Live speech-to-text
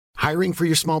Hiring for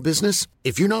your small business?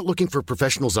 If you're not looking for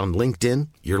professionals on LinkedIn,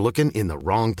 you're looking in the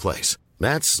wrong place.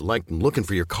 That's like looking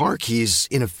for your car keys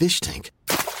in a fish tank.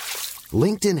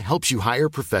 LinkedIn helps you hire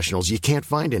professionals you can't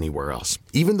find anywhere else,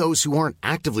 even those who aren't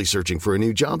actively searching for a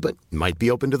new job but might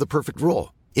be open to the perfect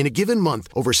role. In a given month,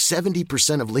 over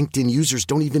 70% of LinkedIn users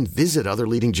don't even visit other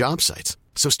leading job sites.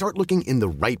 So start looking in the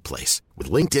right place.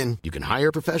 With LinkedIn, you can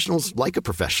hire professionals like a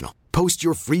professional. Post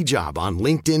your free job on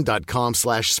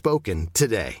linkedin.com/spoken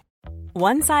today.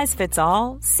 One size fits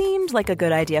all seemed like a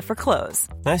good idea for clothes.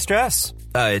 Nice dress.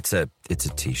 It's a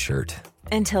t-shirt.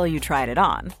 Until you tried it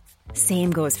on. Same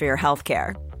goes for your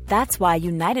healthcare. That's why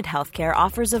United Healthcare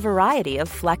offers a variety of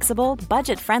flexible,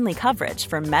 budget-friendly coverage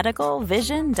for medical,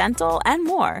 vision, dental, and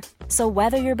more. So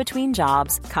whether you're between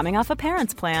jobs, coming off a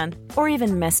parent's plan, or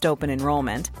even missed open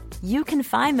enrollment, you can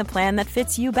find the plan that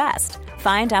fits you best.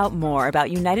 Find out more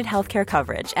about United Healthcare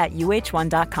coverage at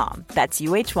uh1.com. That's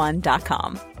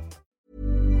uh1.com.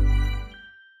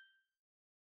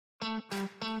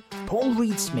 Paul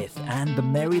Reed Smith and the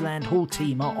Maryland Hall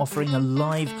team are offering a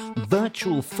live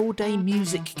virtual 4-day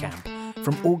music camp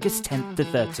from August 10th to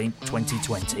 13th,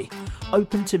 2020.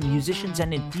 Open to musicians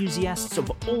and enthusiasts of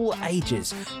all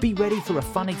ages. Be ready for a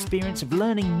fun experience of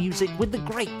learning music with the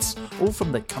greats, all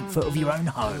from the comfort of your own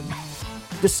home.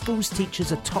 The school's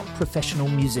teachers are top professional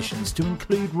musicians, to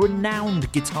include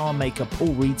renowned guitar maker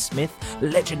Paul Reed Smith,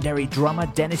 legendary drummer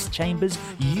Dennis Chambers,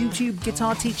 YouTube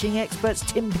guitar teaching experts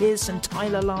Tim Pierce and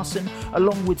Tyler Larson,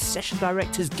 along with session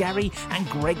directors Gary and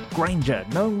Greg Granger,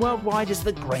 known worldwide as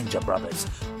the Granger Brothers,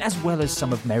 as well as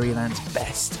some of Maryland's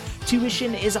best.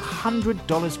 Tuition is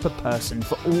 $100 per person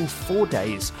for all 4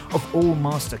 days of all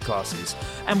masterclasses,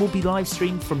 and will be live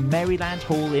streamed from Maryland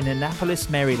Hall in Annapolis,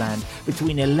 Maryland,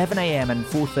 between 11 a.m. and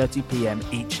 4:30 p.m.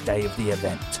 each day of the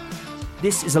event.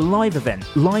 This is a live event,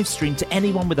 live streamed to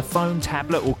anyone with a phone,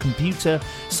 tablet or computer,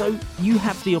 so you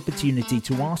have the opportunity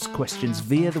to ask questions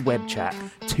via the web chat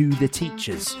to the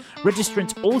teachers.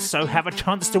 Registrants also have a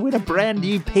chance to win a brand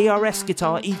new PRS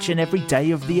guitar each and every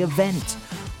day of the event.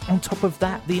 On top of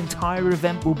that, the entire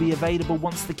event will be available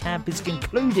once the camp is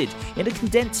concluded in a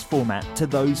condensed format to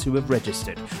those who have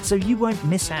registered, so you won't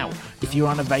miss out if you're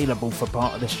unavailable for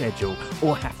part of the schedule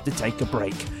or have to take a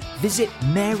break. Visit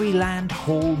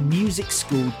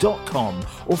marylandhallmusicschool.com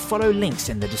or follow links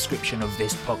in the description of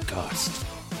this podcast.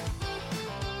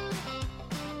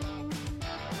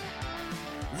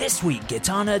 This week,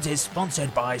 Guitar Nerds is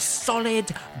sponsored by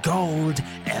Solid Gold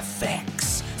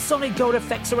Effects. Solid Gold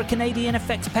Effects are a Canadian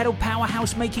effects pedal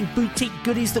powerhouse making boutique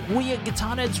goodies that we at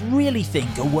Guitar Nerds really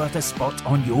think are worth a spot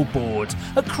on your board.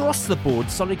 Across the board,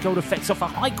 Solid Gold Effects offer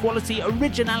high quality,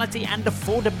 originality and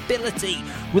affordability,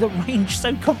 with a range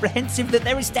so comprehensive that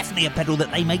there is definitely a pedal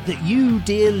that they make that you,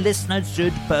 dear listener,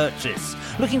 should purchase.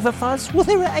 Looking for fuzz? Well,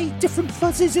 there are 8 different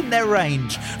fuzzes in their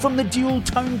range, from the dual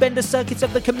tone bender circuits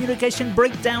of the communication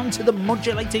breakdown to the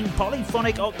modulating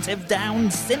polyphonic octave down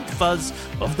synth fuzz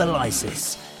of the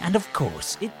Lysis. And of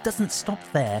course, it doesn't stop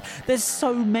there. There's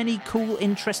so many cool,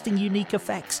 interesting, unique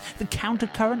effects. The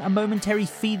countercurrent, a momentary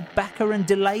feedbacker and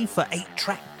delay for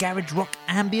 8-track garage rock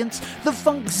ambience. The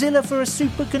Funkzilla for a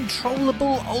super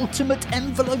controllable ultimate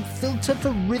envelope filter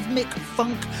for rhythmic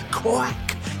funk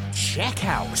quack. Check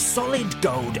out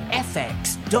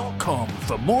solidgoldfx.com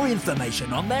for more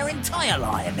information on their entire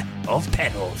line of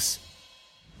pedals.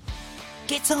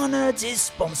 Guitar Nerds is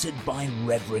sponsored by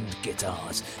Reverend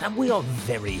Guitars, and we are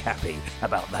very happy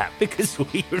about that because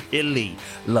we really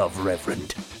love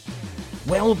Reverend.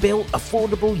 Well-built,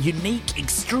 affordable, unique,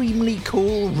 extremely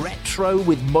cool, retro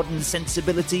with modern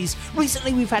sensibilities.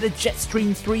 Recently we've had a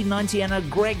Jetstream 390 and a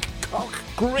Greg Koch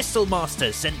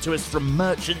Gristlemaster sent to us from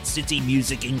Merchant City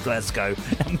Music in Glasgow,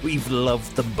 and we've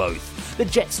loved them both. The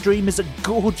Jetstream is a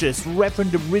gorgeous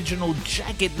Reverend original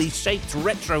jaggedly shaped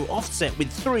retro offset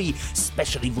with 3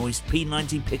 specially voiced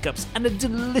P90 pickups and a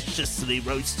deliciously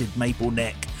roasted maple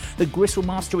neck. The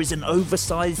Gristlemaster is an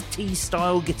oversized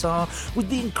T-style guitar with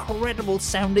the incredible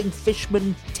sounding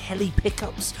Fishman Telly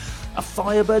pickups, a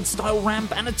Firebird style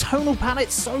ramp and a tonal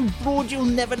palette so broad you'll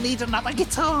never need another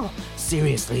guitar.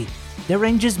 Seriously, their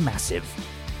range is massive.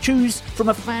 Choose from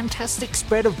a fantastic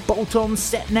spread of bolt-on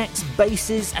set necks,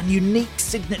 basses and unique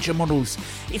signature models.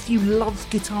 If you love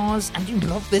guitars and you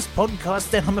love this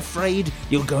podcast, then I'm afraid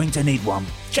you're going to need one.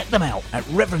 Check them out at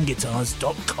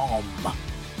reverendguitars.com.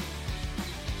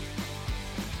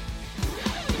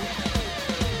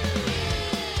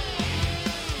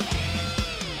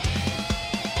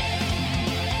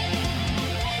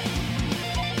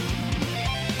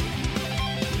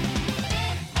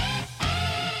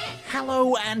 Hello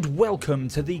Hello and welcome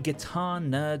to the Guitar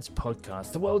Nerds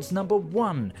Podcast, the world's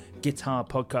 #1 guitar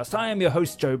podcast. I am your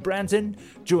host, Joe Branton,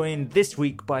 joined this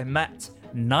week by Matt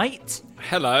Knight.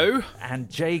 Hello. And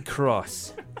Jay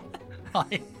Cross.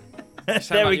 Hi.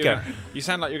 There we go. You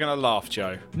sound like you're going to laugh,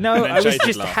 Joe. No, I was Jay did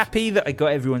just laugh. happy that I got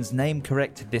everyone's name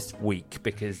correct this week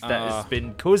because that has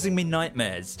been causing me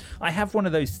nightmares. I have one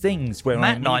of those things where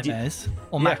Matt Nightmares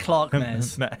or Matt Clark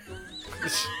Mares.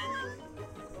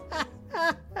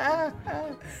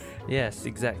 Yes,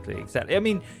 exactly. I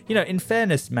mean, in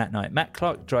fairness, Matt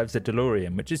Clark drives a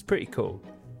DeLorean, which is pretty cool.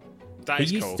 That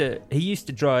is cool. He used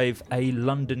to drive a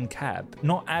London cab,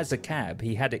 not as a cab.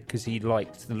 He had it because he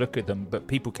liked the look of them, but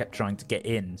people kept trying to get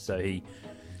in, so he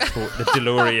bought the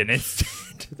DeLorean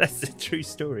instead. That's a true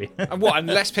story. And what?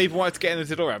 Unless people wanted to get in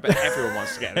the DeLorean, I bet everyone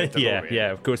wants to get in the DeLorean.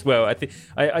 Yeah, of course. Well,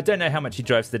 I don't know how much he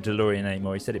drives the DeLorean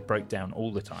anymore. He said it broke down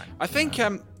all the time. I think,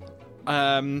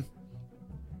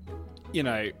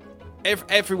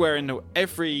 everywhere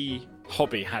every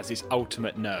hobby has its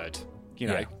ultimate nerd.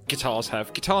 Guitars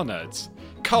have guitar nerds.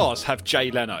 Cars have Jay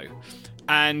Leno.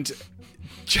 And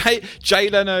Jay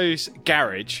Leno's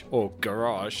garage, or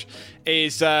garage,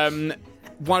 is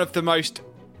one of the most...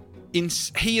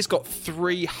 he has got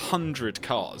 300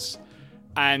 cars.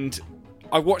 And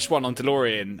I watched one on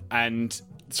DeLorean, and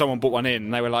someone bought one in,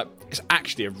 and they were like, it's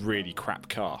actually a really crap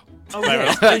car. Oh,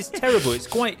 yeah, it's terrible. It's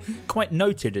quite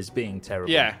noted as being terrible.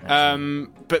 Yeah,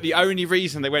 but the only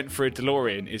reason they went for a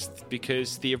DeLorean is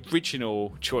because the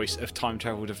original choice of time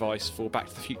travel device for Back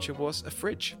to the Future was a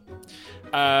fridge.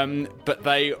 But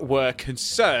they were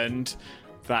concerned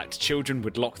that children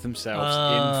would lock themselves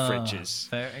in fridges.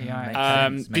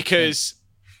 Because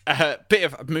a bit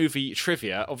of movie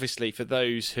trivia, obviously, for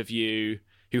those of you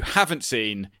who haven't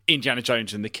seen Indiana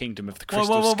Jones and the Kingdom of the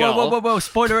Crystal Skull. Whoa,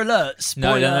 spoiler alert.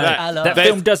 Spoiler alert. That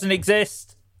film doesn't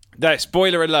exist. No,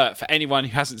 spoiler alert for anyone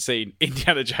who hasn't seen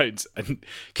Indiana Jones and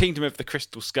Kingdom of the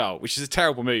Crystal Skull, which is a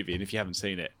terrible movie, and if you haven't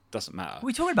seen it, it doesn't matter. What are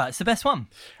we talking about? It's the best one.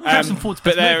 Harrison Ford's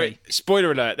best movie.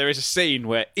 Spoiler alert, there is a scene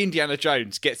where Indiana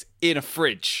Jones gets in a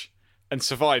fridge and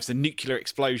survives the nuclear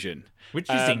explosion. Which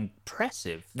is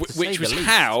impressive. Which was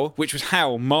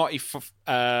how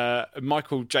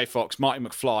Michael J. Fox, Marty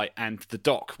McFly, and the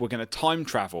Doc were going to time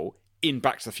travel in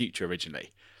Back to the Future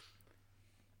originally.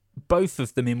 Both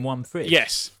of them in one fridge.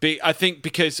 Yes, I think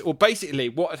basically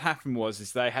what had happened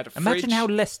is they had a fridge. Imagine how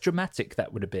less dramatic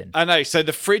that would have been. I know. So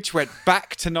the fridge went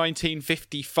back to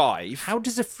 1955. How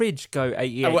does a fridge go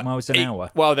 88 miles an hour?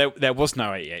 Well, there was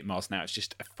no 88 miles an hour. It's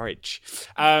just a fridge.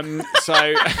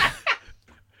 So.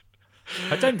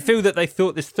 I don't feel that they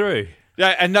thought this through.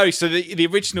 Yeah, and no. So the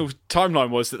original timeline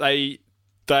was that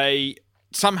they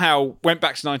somehow went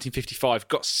back to 1955,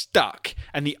 got stuck,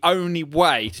 and the only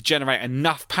way to generate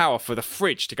enough power for the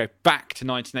fridge to go back to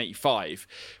 1985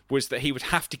 was that he would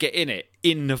have to get in it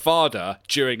in Nevada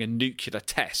during a nuclear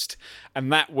test,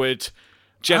 and that would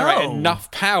generate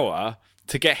enough power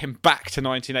to get him back to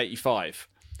 1985.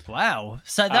 Wow.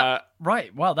 So that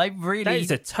right. Wow, they really... That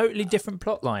is a totally different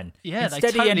plot line. Yeah, Instead,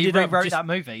 they totally he rewrote that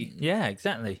movie. Yeah,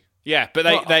 exactly. Yeah, but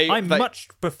I much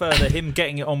prefer the him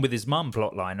getting it on with his mum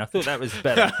plot line. I thought that was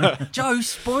better. Joe,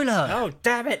 spoiler. Oh,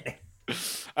 damn it.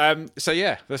 So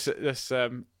yeah, that's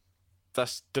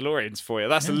DeLoreans for you.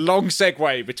 That's a long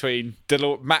segue between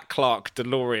Matt Clark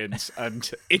DeLoreans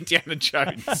and Indiana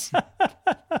Jones.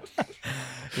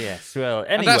 Yes, well,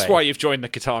 anyway. And that's why you've joined the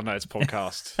Guitar Nerds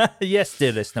podcast. Yes,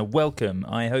 dear listener, welcome.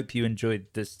 I hope you enjoyed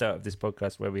the start of this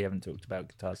podcast where we haven't talked about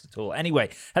guitars at all. Anyway,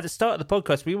 at the start of the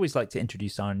podcast, we always like to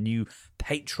introduce our new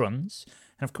patrons.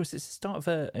 And of course, it's the start of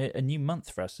a new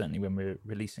month for us, certainly when we're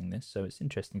releasing this. So it's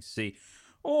interesting to see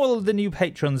all of the new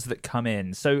patrons that come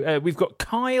in. So we've got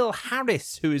Kyle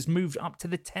Harris, who has moved up to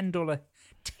the $10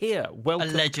 tier. Welcome,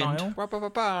 a legend. Kyle.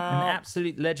 An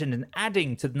absolute legend. And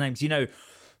adding to the names,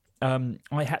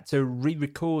 I had to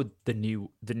re-record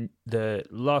the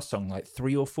last song like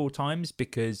 3 or 4 times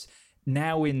because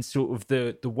now in sort of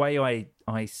the way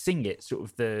I sing it, sort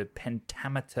of the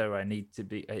pentameter I need to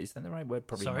be. Is that the right word?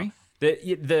 Probably. Sorry. Not.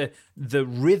 The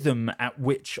rhythm at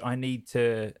which I need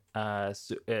to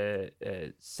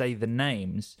say the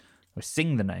names or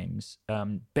sing the names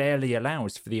barely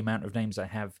allows for the amount of names I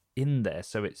have in there.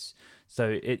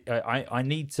 I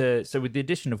need to. So with the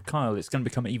addition of Kyle, it's going to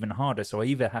become even harder. So I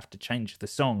either have to change the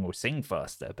song or sing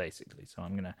faster, basically. So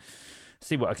I'm going to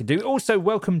see what I can do. Also,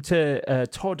 welcome to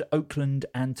Todd Oakland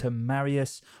and to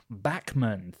Marius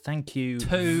Backman. Thank you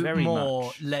very much. 2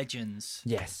 more legends.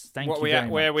 Yes, thank you very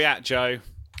much. Where are we at, Joe?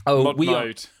 mod we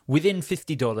mode. are within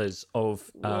 $50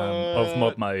 of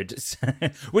mod mode,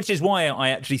 which is why I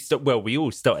actually we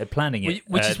all started planning it.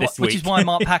 Which is why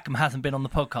Mark Packham hasn't been on the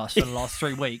podcast for the last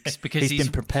 3 weeks, because he's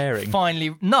been preparing.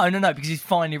 Because he's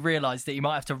finally realised that he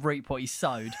might have to reap what he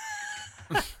sowed.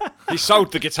 He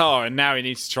sold the guitar and now he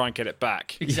needs to try and get it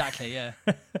back. Exactly, yeah.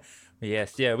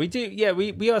 Yes, yeah, we do. Yeah,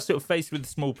 we are sort of faced with a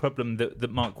small problem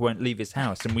that Mark won't leave his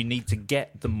house, and we need to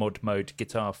get the mod mode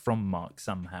guitar from Mark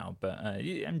somehow. But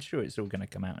I'm sure it's all going to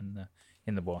come out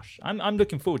in the wash. I'm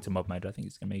looking forward to mod mode. I think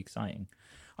it's going to be exciting.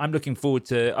 I'm looking forward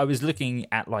to. I was looking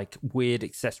at like weird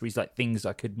accessories, like things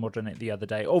I could mod on it the other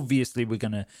day. Obviously, we're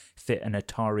going to fit an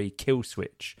Atari kill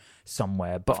switch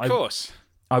somewhere, but of course,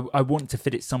 I want to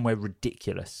fit it somewhere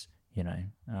ridiculous. You know,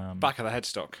 back of the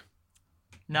headstock.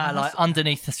 No, like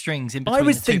underneath the strings in between. I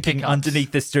was the two thinking pickups.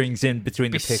 Underneath the strings in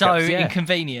between the pickups. So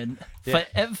inconvenient for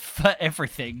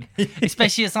everything,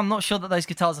 especially as I'm not sure that those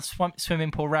guitars are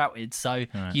swimming pool routed. So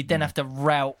you'd then have to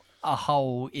route a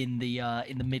hole in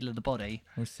the middle of the body.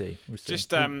 We'll see.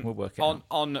 Just we'll work it out.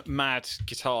 On Mad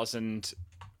Guitars and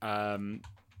I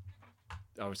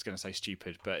was going to say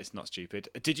stupid, but it's not stupid.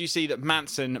 Did you see that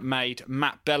Manson made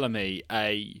Matt Bellamy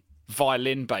a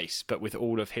violin bass, but with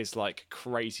all of his like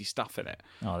crazy stuff in it?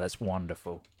 Oh, that's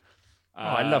wonderful.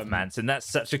 I love Manson. That's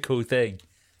such a cool thing.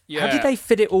 Yeah. How did they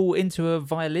fit it all into a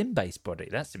violin bass body?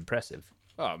 That's impressive.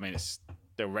 Oh, I mean,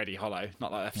 they're already hollow.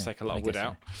 Not like they have to take a lot of wood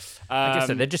out. I guess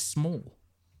so. They're just small.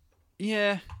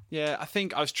 Yeah. I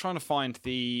think I was trying to find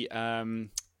the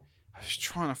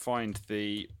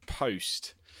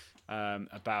post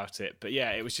about it, but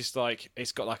yeah, it was just like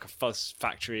it's got like a fuzz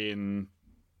factory and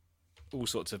all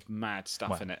sorts of mad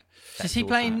stuff in it. Is he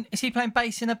playing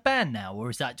bass in a band now, or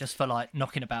is that just for like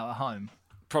knocking about at home?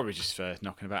 Probably just for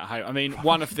knocking about at home. I mean,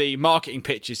 one of the marketing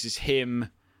pictures is him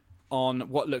on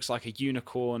what looks like a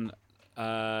unicorn,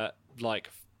 like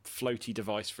floaty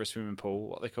device for a swimming pool.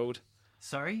 What are they called?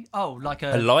 Sorry? Oh, like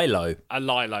a Lilo. A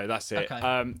Lilo. That's it.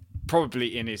 Okay.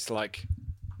 Probably in his like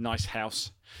nice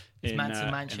house. His Manson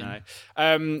mansion.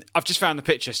 I've just found the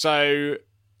picture. So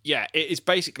yeah, it is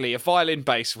basically a violin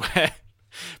bass where,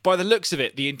 by the looks of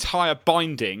it, the entire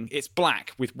binding, it's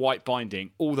black with white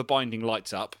binding. All the binding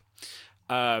lights up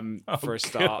for a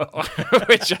start,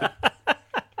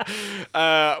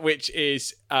 which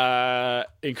is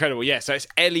incredible. Yeah, so it's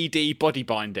LED body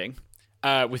binding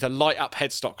with a light up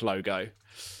headstock logo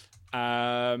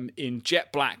in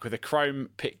jet black with a chrome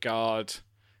pick guard.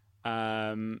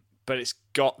 But it's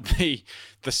got the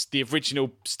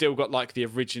original, still got like the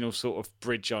original sort of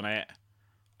bridge on it.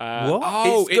 What?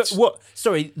 Oh, it's what?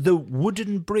 Sorry, the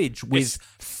wooden bridge with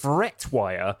fret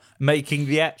wire making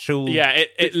the actual. Yeah,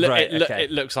 it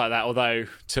looks like that. Although,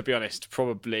 to be honest,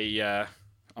 probably I'm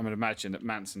going to imagine that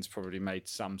Manson's probably made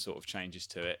some sort of changes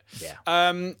to it. Yeah.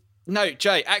 No,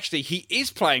 Jay, actually, he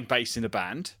is playing bass in a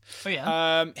band. Oh,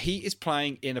 yeah? He is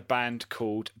playing in a band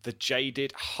called the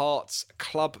Jaded Hearts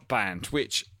Club Band,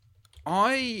 which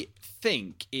I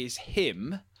think is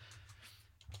him.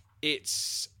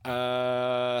 It's who's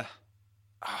Ben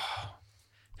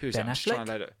that? I'm just trying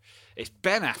to load it. It's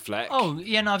Ben Affleck. Oh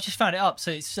yeah, no, I've just found it up. So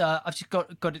it's I've just got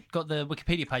the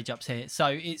Wikipedia page up here. So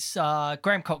it's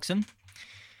Graham Coxon,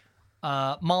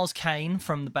 Miles Kane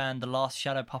from the band The Last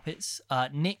Shadow Puppets,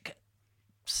 Nick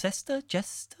Jester,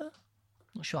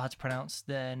 not sure how to pronounce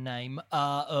their name,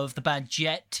 of the band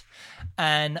Jet,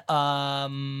 and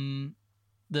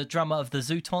the drummer of the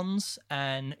Zootons,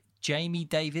 and Jamie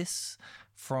Davis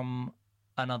from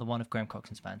another one of Graham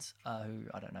Coxon's bands, who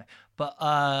I don't know. But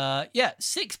yeah,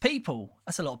 6 people.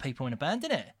 That's a lot of people in a band,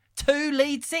 isn't it? 2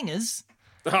 lead singers.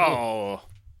 Oh,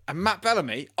 and Matt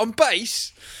Bellamy on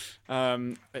bass.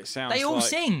 It sounds. They all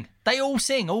sing. They all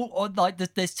sing. All like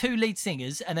there's 2 lead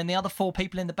singers, and then the other 4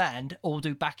 people in the band all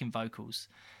do backing vocals.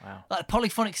 Wow. Like a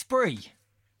polyphonic spree.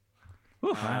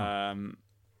 Wow.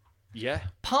 Yeah.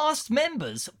 Past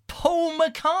members, Paul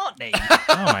McCartney.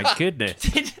 Oh my goodness.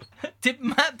 Did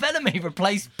Matt Bellamy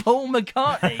replace Paul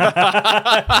McCartney?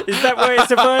 Is that why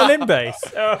it's a violin bass?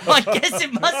 I guess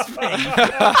it must be.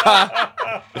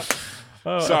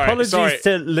 Apologies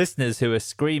to listeners who are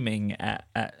screaming at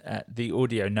the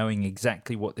audio knowing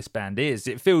exactly what this band is.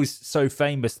 It feels so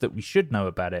famous that we should know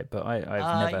about it, but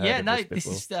I've never heard of this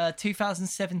before. This is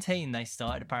 2017 they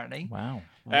started, apparently. Wow.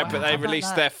 But they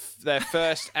released their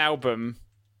first album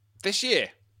this year,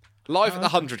 live at the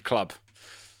 100 Club.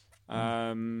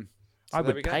 I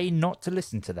would pay not to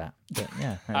listen to that. But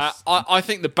yeah, I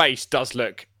think the bass does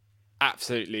look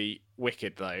absolutely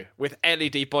wicked, though. With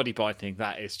LED body binding,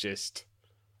 that is just...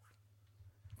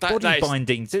 Body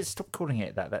binding. Stop calling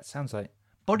it that. That sounds like...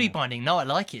 Body binding. No, I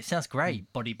like it. It sounds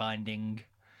great. Body binding.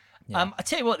 I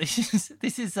tell you what,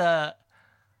 this is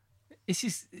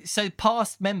so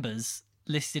past members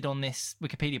listed on this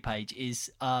Wikipedia page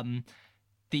is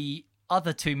the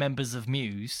other two members of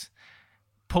Muse,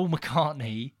 Paul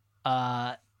McCartney,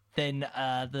 then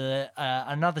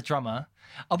another drummer.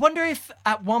 I wonder if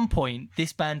at one point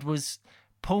this band was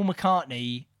Paul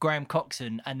McCartney, Graham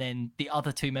Coxon, and then the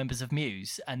other two members of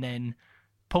Muse, and then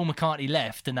Paul McCartney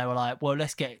left, and they were like, "Well,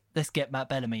 let's get Matt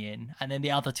Bellamy in," and then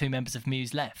the other two members of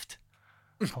Muse left.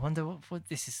 I wonder what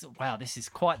this is. Wow, this is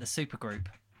quite the supergroup.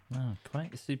 Oh,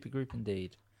 quite a supergroup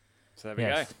indeed. So there we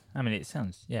go. I mean, it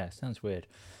sounds weird.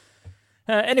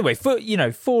 Anyway, for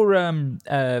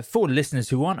listeners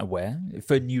who aren't aware,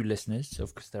 for new listeners,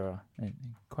 of course there are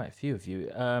quite a few of you.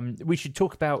 We should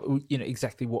talk about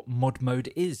exactly what mod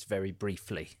mode is very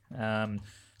briefly.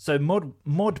 So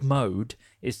mod mode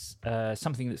is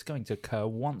something that's going to occur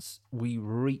once we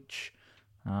reach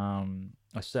a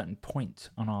certain point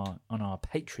on our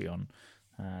Patreon.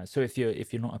 So if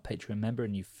you're not a Patreon member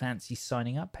and you fancy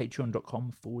signing up,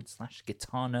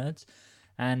 patreon.com/guitar nerds.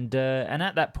 And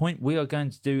at that point, we are going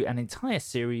to do an entire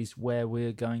series where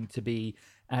we're going to be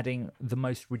adding the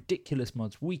most ridiculous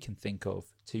mods we can think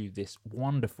of to this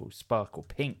wonderful sparkle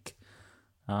pink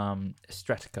Squire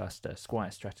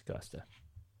Stratocaster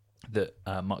that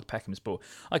Mark Packham's bought.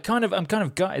 I'm kind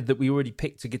of gutted that we already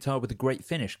picked a guitar with a great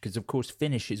finish, because of course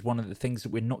finish is one of the things that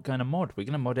we're not going to mod. We're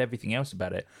going to mod everything else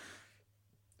about it.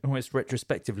 Almost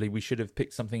retrospectively, we should have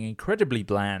picked something incredibly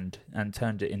bland and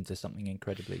turned it into something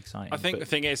incredibly exciting. I think the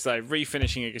thing is, though,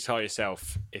 refinishing a guitar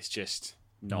yourself is just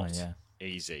not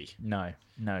easy. No,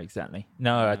 exactly.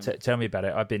 No, tell me about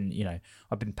it. I've been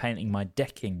painting my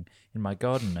decking in my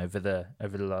garden over the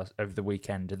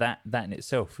weekend. That in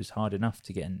itself was hard enough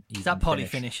to get an easy. Is that poly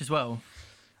finish as well?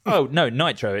 Oh no,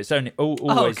 nitro. It's only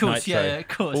always of course, nitro. Yeah, of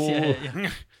course, yeah.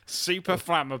 Super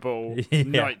flammable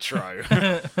nitro.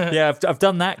 Yeah, I've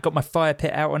done that. Got my fire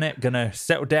pit out on it. Gonna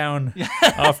settle down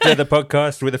after the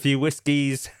podcast with a few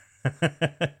whiskies. No,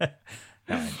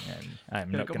 I'm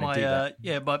not going to do that.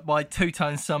 My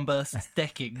two-tone sunburst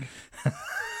decking,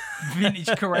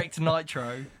 vintage correct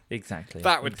nitro. Exactly.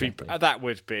 That would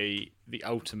be the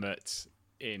ultimate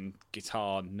in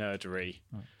guitar nerdery.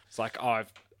 It's like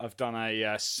I've done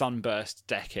a sunburst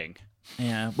decking.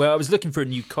 Yeah, well, I was looking for a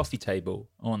new coffee table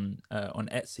on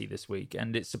Etsy this week,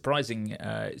 and it's surprising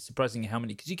how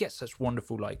many, because you get such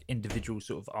wonderful like individual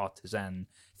sort of artisan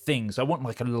things. I want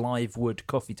like a live wood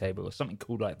coffee table or something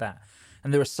cool like that,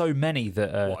 and there are so many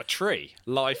that. What, a tree?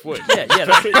 Live wood? Yeah,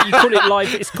 that's what you call it.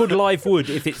 Live. It's called live wood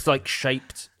if it's like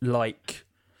shaped like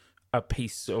a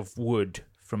piece of wood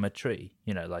from a tree.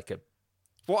 Like a.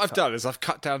 What I've done is I've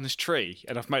cut down this tree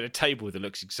and I've made a table that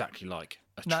looks exactly like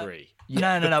a tree.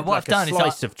 No. What like I've done is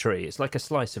slice of tree. It's like a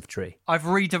slice of tree. I've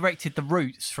redirected the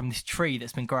roots from this tree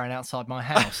that's been growing outside my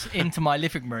house into my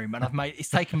living room, and it's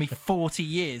taken me 40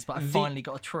 years, but I finally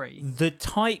got a tree. The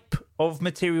type of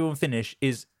material and finish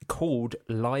is called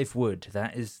live wood.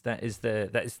 That is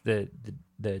the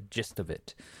gist of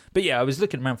it. But yeah, I was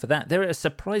looking around for that. There are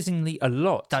surprisingly a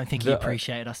lot. Don't think he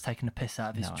appreciated us taking the piss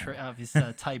out of his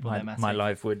table. my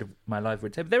live wood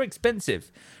table. They're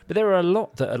expensive, but there are a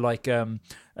lot that are like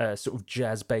sort of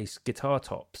jazz-based guitar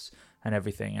tops and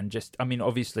everything. And just, I mean,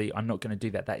 obviously, I'm not going to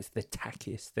do that. That is the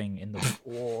tackiest thing in the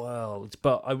world.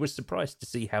 But I was surprised to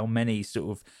see how many sort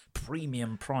of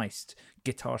premium-priced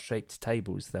guitar-shaped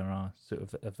tables there are sort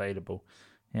of available.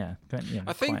 Yeah,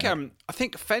 I think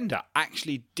Fender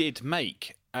actually did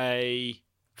make a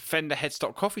Fender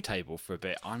headstock coffee table for a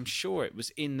bit. I'm sure it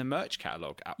was in the merch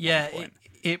catalogue at one point.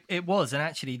 It was, and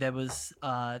actually there was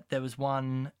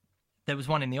one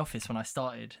in the office when I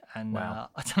started, and wow.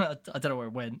 I don't know where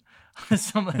it went.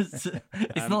 It's not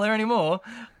there anymore.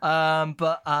 It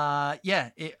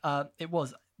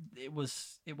was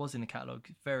in the catalogue.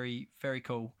 Very, very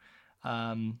cool.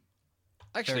 Actually,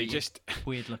 very just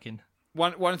weird looking.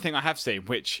 One thing I have seen,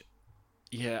 which,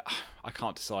 I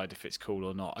can't decide if it's cool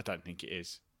or not. I don't think it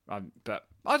is. But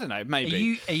I don't know.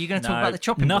 Maybe. Are you going to talk about the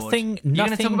chopping board?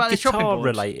 Nothing guitar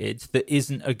related that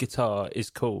isn't a guitar is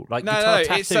cool. Like guitar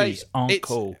tattoos aren't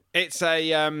cool. It's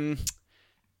a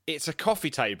coffee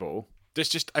table. There's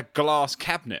just a glass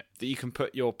cabinet that you can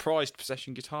put your prized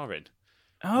possession guitar in.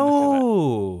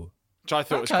 Oh. Which I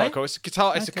thought was quite cool. It's a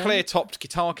guitar. It's a clear-topped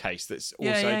guitar case that's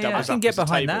also doubles up as a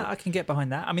table. I can get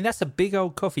behind that. I mean, that's a big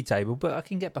old coffee table, but I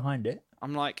can get behind it.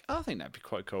 I'm like, I think that'd be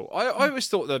quite cool. I always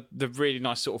thought the really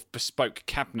nice sort of bespoke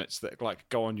cabinets that like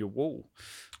go on your wall,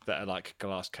 that are like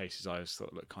glass cases, I always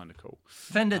thought looked kind of cool.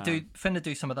 Fender do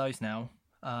some of those now.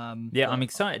 I'm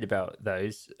excited about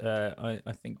those.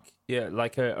 I think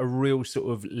like a real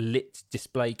sort of lit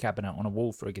display cabinet on a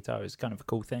wall for a guitar is kind of a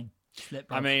cool thing. Slip,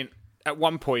 I mean, at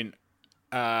one point,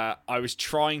 I was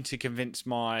trying to convince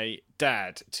my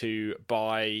dad to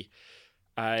buy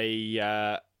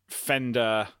a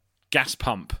Fender gas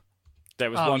pump. There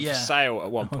was one for sale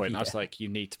at one point. I was like, you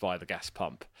need to buy the gas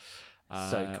pump.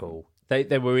 So cool.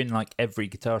 They were in like every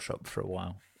guitar shop for a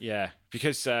while. Yeah,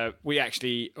 because we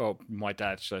actually, or my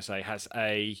dad, should I say, has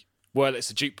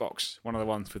it's a jukebox, one of the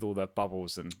ones with all the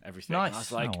bubbles and everything. Nice. And I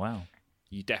was like, oh, wow.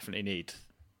 You definitely need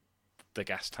the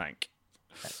gas tank.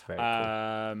 That's very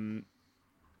cool.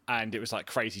 And it was like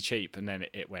crazy cheap, and then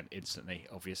it went instantly,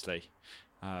 obviously.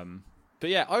 But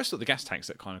yeah, I always thought the gas tanks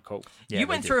looked kind of cool. Yeah, you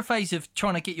went through a phase of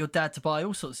trying to get your dad to buy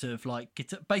all sorts of like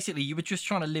guitar. Basically, you were just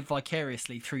trying to live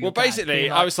vicariously through your dad. Basically,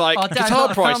 Like, I was like, Dad, guitar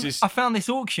look, prices. I found this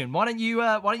auction. Why don't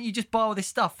you just buy all this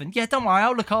stuff? And yeah, don't worry,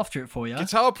 I'll look after it for you.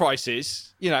 Guitar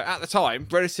prices, at the time,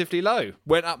 relatively low.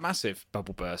 Went up massive.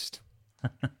 Bubble burst.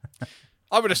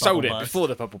 I would have sold it before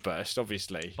the bubble burst,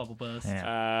 obviously. Bubble burst.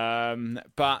 Yeah.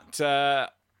 But I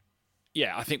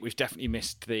think we've definitely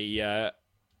missed the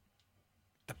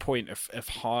point of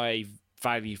high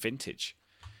value vintage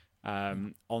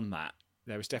on that.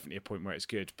 There was definitely a point where it's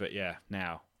good, but yeah,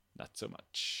 now not so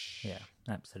much. Yeah,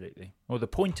 absolutely. Or the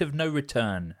point of no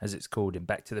return, as it's called in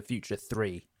Back to the Future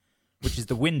 3, which is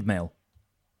the windmill.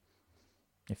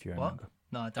 If you remember.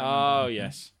 No, I don't. Oh,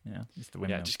 yes. Yeah, it's the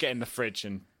windmill. Yeah, just get in the fridge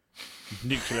and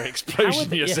nuclear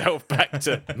explosion yourself back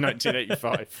to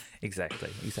 1985. Exactly.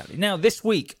 Now, this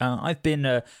week, I've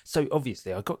been... so,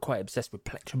 obviously, I got quite obsessed with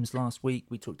plectrums last week.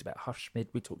 We talked about Hushmid.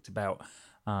 We talked about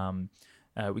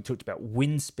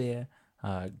Windspear,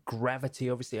 Gravity.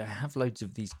 Obviously, I have loads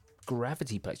of these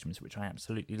Gravity plectrums, which I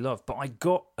absolutely love. But I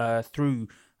got through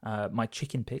my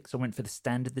chicken picks. I went for the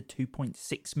standard, the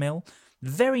 2.6mm.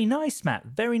 Very nice, Matt.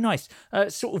 Very nice.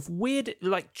 Sort of weird,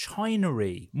 like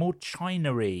chinery, more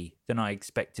chinery than I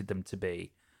expected them to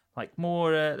be. Like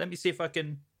more. Let me see if I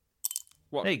can.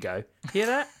 What? There you go. Hear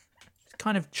that? It's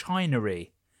kind of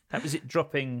chinery. That was it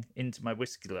dropping into my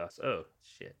whiskey glass. Oh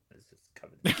shit! It's just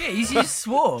covered. Yeah, you just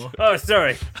swore. Oh,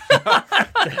 sorry.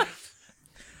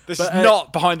 This is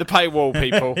not behind the paywall,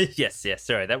 people. yes.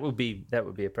 Sorry, that would be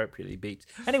appropriately beeped.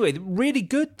 Anyway, really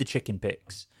good. The chicken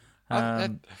picks.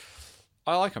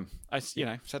 I like them. I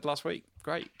said last week.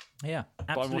 Great. Yeah,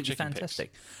 Buy more absolutely chicken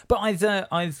fantastic. But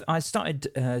I started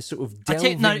sort of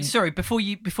delving. No, sorry. Before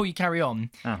you carry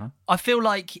on, I feel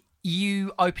like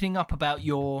you opening up about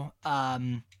your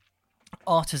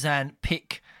artisan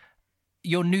pick,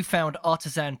 your newfound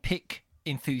artisan pick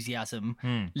enthusiasm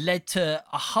led to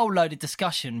a whole load of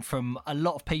discussion from a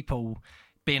lot of people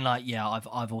being like, yeah,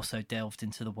 I've also delved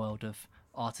into the world of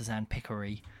artisan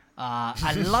pickery.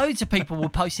 And loads of people were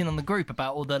posting on the group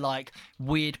about all the like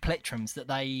weird plectrums that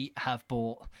they have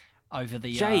bought over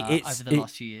the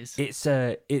last few years. It's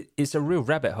a real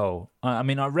rabbit hole. I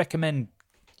mean, I recommend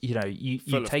you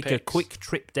take a quick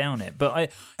trip down it.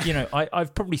 But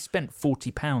I've probably spent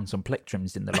 £40 on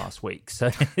plectrums in the last week. So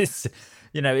it's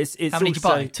How many did you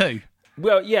buy? 2.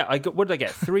 Well, yeah, what did I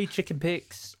get? 3 chicken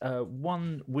picks,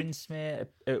 1 Windspear,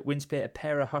 a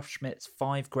pair of Hushmits,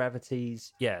 5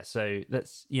 Gravities. Yeah, so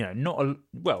that's not a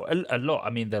lot. I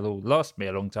mean, they'll all last me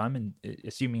a long time, and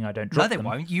assuming I don't drop them.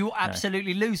 No, they won't. You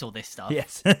absolutely lose all this stuff.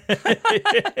 Yes.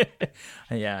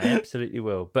 Yeah, I absolutely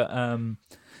will.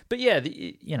 But yeah,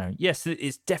 yes,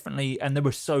 it's definitely. And there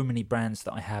were so many brands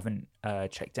that I haven't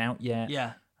checked out yet.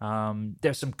 Yeah.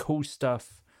 There's some cool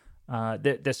stuff.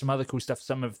 There's some other cool stuff.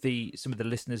 Some of the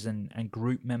listeners and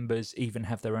group members even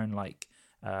have their own like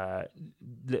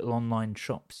little online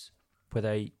shops where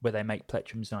they make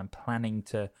plectrums, and I'm planning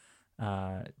to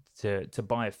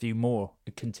buy a few more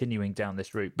continuing down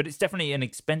this route. But it's definitely an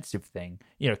expensive thing,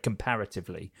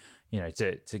 comparatively,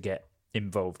 to get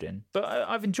involved in. But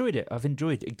I've enjoyed it. I've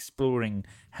enjoyed exploring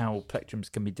how plectrums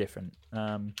can be different.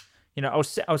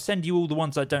 I'll send you all the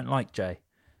ones I don't like, Jay.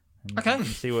 Okay. And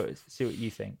see what you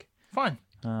think. Fine.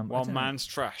 One man's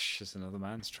trash is another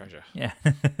man's treasure. Yeah,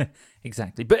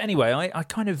 exactly. But anyway, I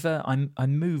kind of I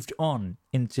moved on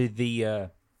into the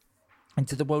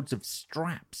world of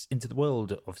straps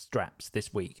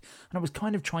this week, and I was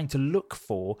kind of trying to look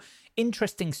for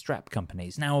interesting strap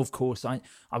companies. Now, of course, I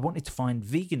wanted to find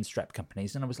vegan strap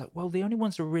companies, and I was like, well, the only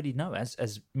ones I really know,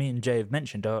 as me and Jay have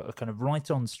mentioned, are kind of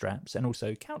Right-On Straps and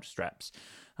also Couch Straps,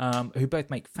 who both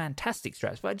make fantastic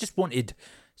straps. But I just wanted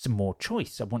some more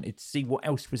choice. I wanted to see what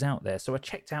else was out there. So I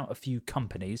checked out a few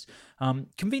companies,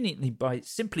 conveniently by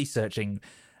simply searching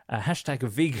hashtag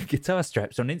of vegan guitar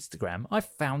straps on Instagram. I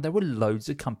found there were loads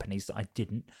of companies that I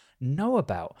didn't know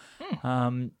about,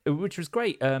 which was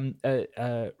great.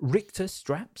 Richter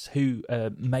Straps, who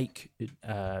make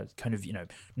kind of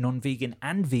non-vegan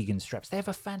and vegan straps. They have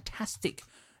a fantastic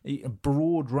a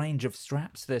broad range of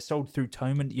straps. They're sold through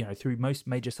Thomann, through most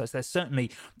major sites. They're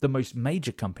certainly the most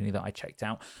major company that I checked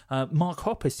out. Mark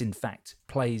Hoppus, in fact,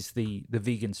 plays the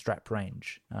vegan strap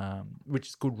range, which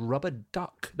is called Rubber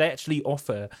Duck. They actually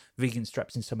offer vegan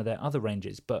straps in some of their other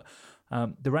ranges, but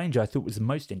the range I thought was the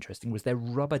most interesting was their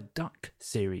Rubber Duck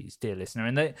series, dear listener.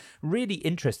 And they're really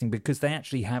interesting because they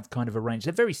actually have kind of a range.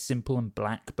 They're very simple and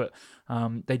black, but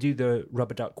they do the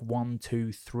Rubber Duck 1,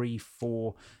 2, 3,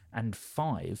 4, and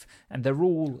 5. And they're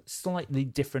all slightly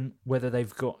different, whether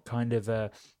they've got kind of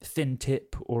a thin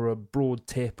tip or a broad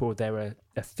tip, or they're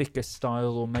a thicker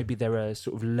style, or maybe they're a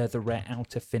sort of leatherette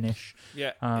outer finish.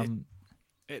 Yeah.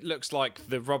 It looks like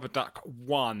the Rubber Duck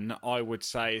 1, I would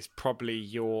say, is probably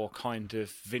your kind of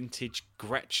vintage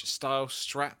Gretsch style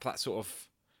strap, that sort of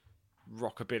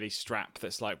rockabilly strap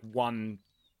that's like one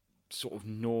sort of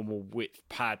normal width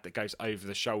pad that goes over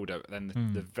the shoulder, and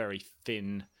then the very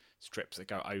thin strips that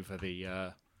go over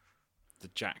the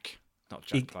jack. Not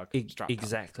jack plug, strap plug.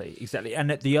 Exactly. And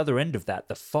at the other end of that,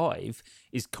 the 5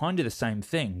 is kind of the same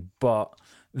thing, but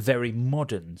very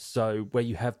modern. So where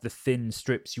you have the thin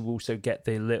strips, you also get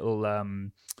the little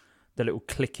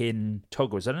click-in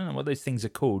toggles. I don't know what those things are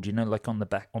called. Like on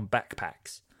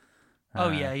backpacks.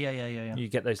 Yeah. You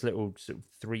get those little sort of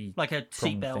 3 like a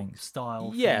seatbelt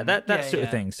style. Yeah, that sort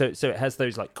of thing. So it has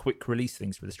those like quick release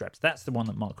things for the straps. That's the one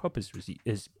that Mark Hoppus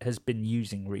has been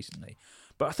using recently.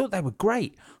 But I thought they were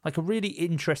great. Like a really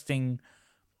interesting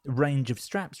range of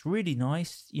straps, really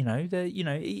nice. They're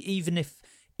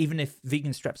even if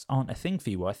vegan straps aren't a thing for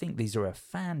you, I think these are a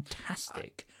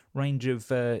fantastic range of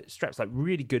straps. Like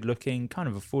really good looking, kind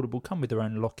of affordable, come with their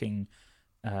own locking,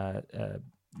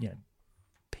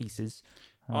 pieces.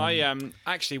 I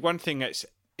actually, one thing that's,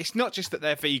 it's not just that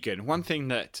they're vegan. One thing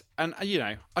that, and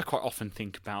I quite often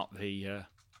think about the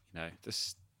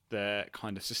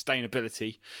kind of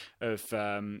sustainability of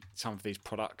some of these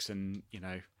products, and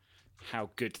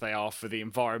how good they are for the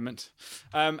environment.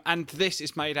 And this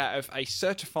is made out of a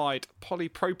certified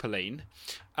polypropylene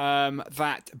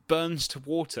that burns to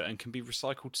water and can be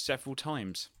recycled several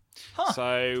times. Huh.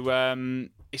 So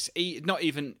it's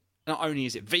not only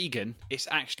is it vegan, it's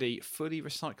actually fully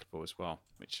recyclable as well,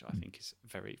 which I think is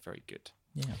very, very good.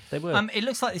 Yeah, they were. It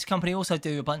looks like this company also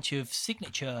do a bunch of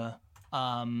signature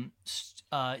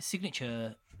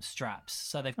straps.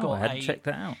 So they've got I hadn't checked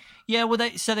that out. Yeah, well,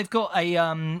 they've got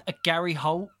a Gary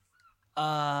Holt.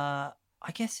 I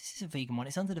guess this is a vegan one.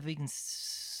 It's under the vegan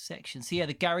section. So yeah,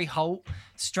 the Gary Holt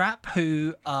strap,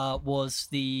 who was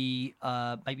the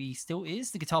maybe still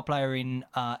is the guitar player in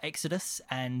Exodus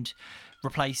and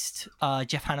replaced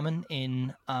Jeff Hanneman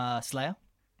in Slayer.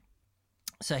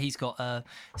 So he's got a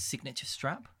signature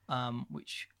strap,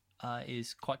 which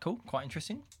is quite cool, quite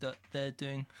interesting that they're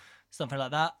doing something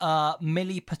like that.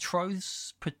 Millie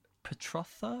Petroza,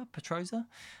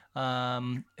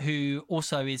 who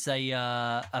also is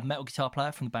a metal guitar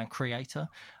player from the band Creator.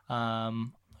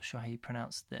 Not sure how you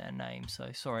pronounce their name, so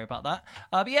sorry about that.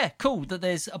 But yeah, cool that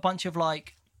there's a bunch of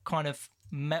like kind of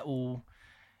metal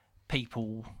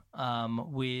people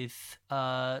with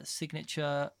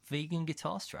signature vegan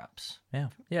guitar straps.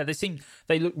 Yeah,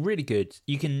 they look really good.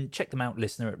 You can check them out,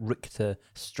 listener, at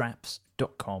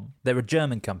richterstraps.com. They're a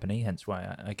German company, hence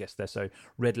why I guess they're so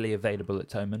readily available at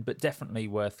Thomann, but definitely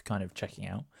worth kind of checking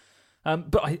out.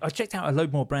 But I checked out a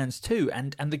load more brands too,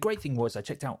 and the great thing was I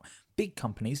checked out big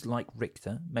companies like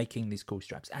Richter making these cool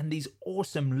straps, and these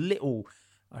awesome little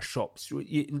shops,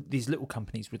 these little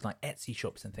companies with like Etsy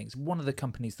shops and things. One of the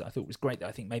companies that I thought was great, that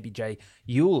I think maybe Jay,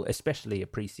 you'll especially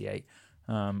appreciate,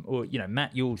 or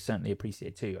Matt, you'll certainly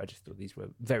appreciate too. I just thought these were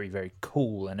very, very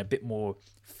cool and a bit more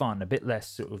fun, a bit less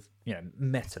sort of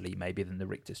metally maybe than the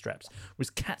Richter straps.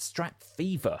 Was Catstrap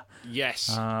Fever.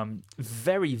 Yes.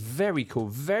 Very, very cool,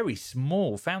 very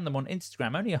small. Found them on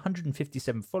Instagram, only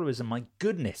 157 followers, and my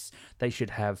goodness, they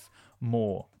should have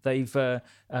more. They've they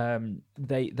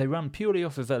run purely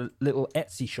off of a little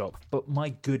Etsy shop, but my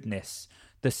goodness,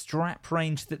 the strap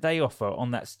range that they offer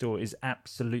on that store is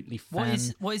absolutely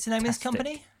fantastic. What is the name of this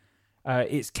company?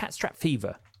 It's Catstrap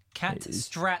Fever.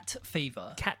 Catstrap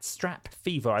Fever. Catstrap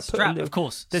Fever. Of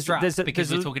course.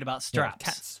 Because we're talking about straps.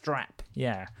 Yeah, Catstrap.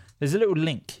 Yeah. There's a little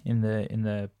link in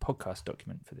the podcast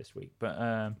document for this week,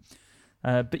 but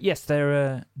yes, they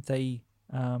are.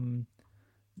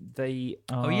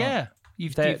 Oh yeah,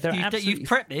 You've absolutely...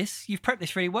 prepped this. You've prepped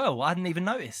this really well. I hadn't even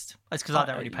noticed. That's because I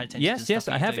don't really pay attention. Yes,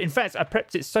 I have. In fact, I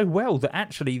prepped it so well that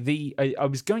actually I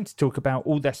was going to talk about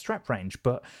all their strap range,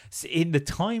 but in the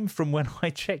time from when I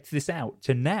checked this out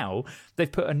to now,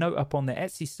 they've put a note up on their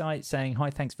Etsy site saying, "Hi,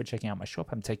 thanks for checking out my shop.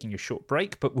 I'm taking a short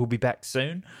break, but we'll be back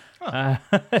soon." Oh.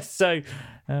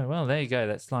 Well, there you go.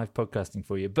 That's live podcasting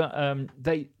for you. But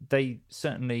they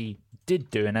certainly did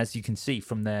do, and as you can see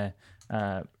from their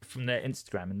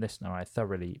Instagram and listener, I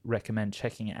thoroughly recommend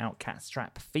checking it out.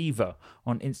 Catstrap Fever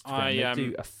on Instagram. They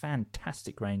do a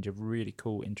fantastic range of really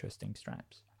cool, interesting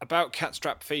straps. About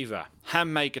Catstrap Fever,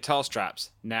 handmade guitar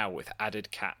straps now with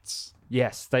added cats.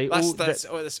 Yes,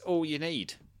 that's all you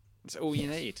need. That's all you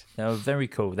need. They were very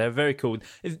cool.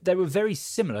 They were very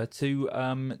similar to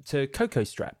Coco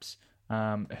straps.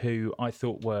 Who I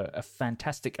thought were a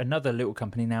fantastic, another little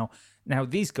company. Now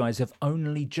these guys have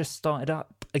only just started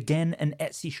up again, an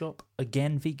Etsy shop,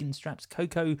 again, vegan straps,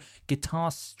 Coco Guitar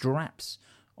Straps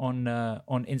on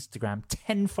Instagram,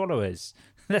 10 followers.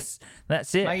 That's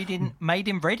it. Made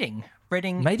in Reading,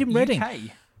 UK. UK.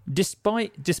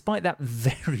 Despite that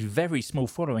very, very small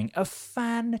following, a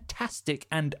fantastic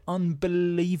and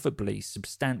unbelievably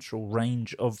substantial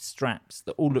range of straps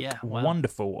that all look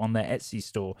wonderful on their Etsy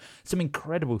store. Some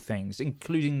incredible things,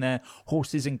 including their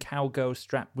horses and cowgirl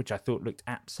strap, which I thought looked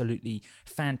absolutely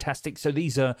fantastic. So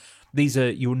these are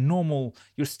your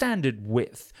standard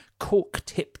width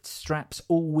cork-tipped straps,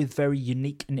 all with very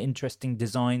unique and interesting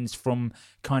designs, from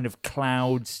kind of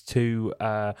clouds to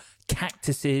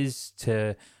cactuses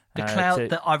to the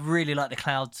cloud. That I really like the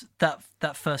clouds. That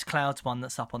first clouds one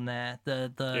that's up on there,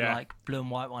 the like blue and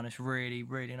white one is really,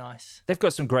 really nice. They've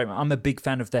got some great ones. I'm a big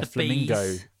fan of their flamingo.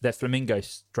 Bees. Their flamingo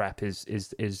strap is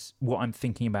what I'm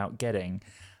thinking about getting.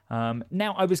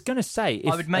 Now, I was going to say...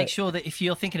 I would make sure that if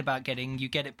you're thinking about getting, you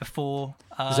get it before...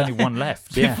 there's only one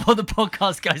left, before the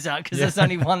podcast goes out, because there's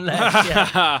only one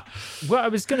left, Well, I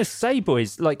was going to say,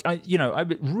 boys, like, I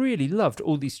really loved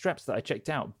all these straps that I checked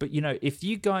out, but, if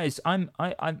you guys... I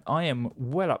am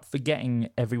well up for getting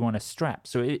everyone a strap,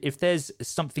 so if there's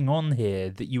something on here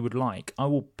that you would like, I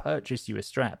will purchase you a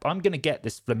strap. I'm going to get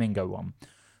this flamingo one.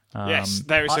 Yes,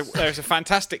 there is a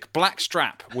fantastic black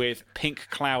strap with pink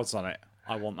clouds on it.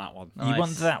 I want that one. Nice. You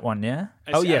want that one, yeah?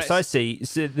 Yes, I see.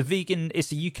 It's the vegan.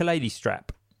 It's a ukulele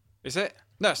strap. Is it?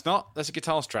 No, it's not. There's a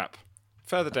guitar strap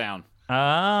further down.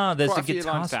 There's a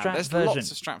guitar strap There's version.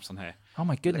 lots of straps on here. Oh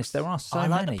my goodness, there are so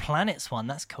many. I like the planets one.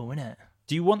 That's cool, isn't it?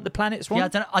 Do you want the planets one? Yeah,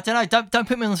 I don't know. Don't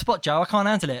put me on the spot, Joe. I can't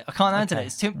handle it.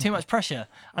 It's too much pressure.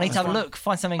 I need to have a look.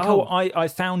 Find something cool. I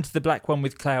found the black one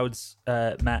with clouds,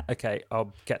 Matt. Okay,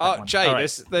 I'll get that one. Jay,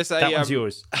 right. there's a that one's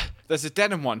yours. There's a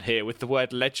denim one here with the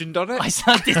word legend on it.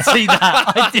 I did see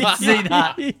that. I did see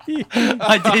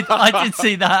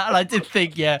that, and I did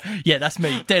think, yeah, that's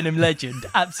me, denim legend,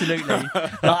 absolutely.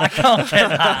 Like, I can't get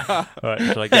that. All right,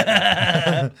 shall I get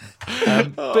that?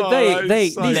 But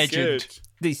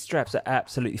these straps are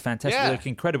absolutely fantastic. Yeah. They look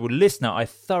incredible. Listener, I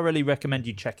thoroughly recommend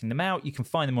you checking them out. You can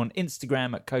find them on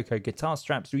Instagram at Coco Guitar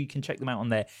Straps, or you can check them out on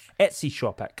their Etsy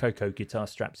shop at Coco Guitar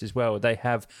Straps as well. They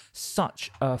have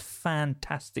such a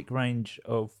fantastic range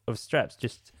of straps.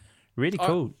 Just really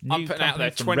cool. I'm putting out there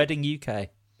from Reading, UK.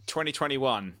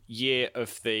 2021, year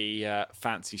of the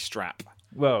fancy strap.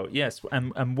 Well, yes,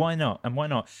 and why not? And why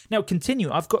not? Now, continue.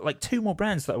 I've got like 2 more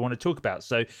brands that I want to talk about.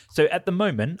 So at the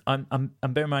moment, I'm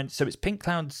bear in mind. So it's Pink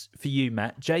Clouds for you,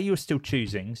 Matt. Jay, you're still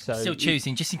choosing. So still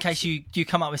choosing, just in case you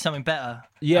come up with something better.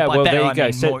 Yeah, well, better, there you go.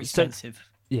 Mean more expensive.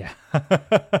 Yeah.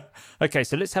 Okay,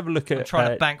 so let's have a look at... I'm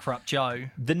trying to bankrupt Joe.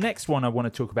 The next one I want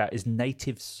to talk about is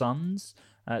Native Sons.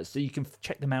 So you can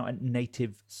check them out at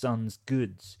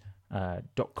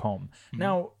nativesonsgoods.com.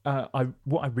 Now,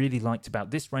 what I really liked about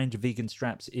this range of vegan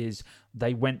straps is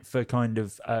they went for kind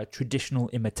of traditional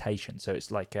imitation. So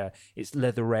it's like it's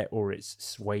leatherette or it's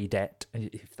suedette,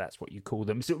 if that's what you call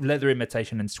them. Sort of leather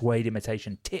imitation and suede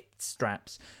imitation tipped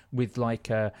straps with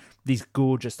like these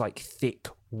gorgeous, like thick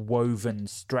woven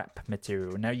strap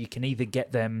material. Now you can either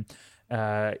get them.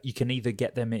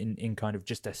 In kind of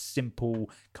just a simple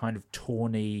kind of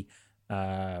tawny.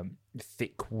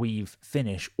 Thick weave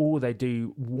finish, or they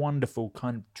do wonderful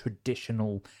kind of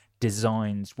traditional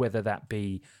designs, whether that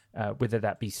be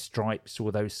stripes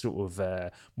or those sort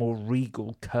of more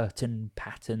regal curtain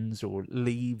patterns or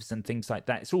leaves and things like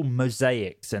that. It's all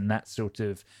mosaics and that sort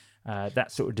of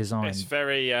design. It's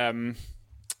very I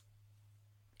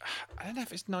don't know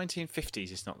if it's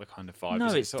 1950s. It's not the kind of vibe.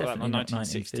 No, it's sort of like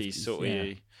 1960s sort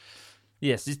of.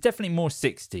 Yes, it's definitely more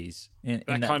 60s. In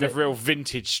that kind of real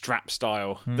vintage strap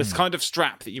style. This kind of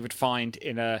strap that you would find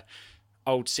in a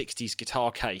old 60s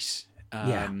guitar case.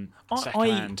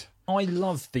 Secondhand. I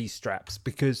love these straps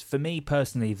because for me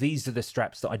personally, these are the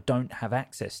straps that I don't have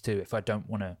access to if I don't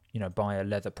want to, buy a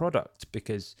leather product,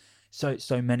 because so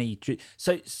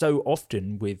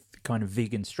often with kind of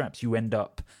vegan straps, you end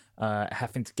up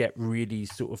having to get really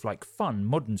sort of like fun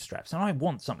modern straps, and I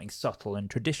want something subtle and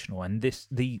traditional, and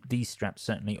these straps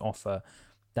certainly offer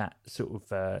that sort of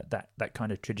that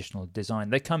kind of traditional design.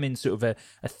 They come in sort of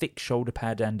a thick shoulder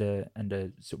pad and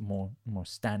a sort of more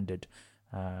standard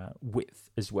width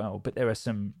as well. But there are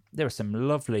some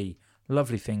lovely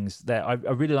things there. I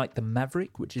really like the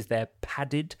Maverick, which is their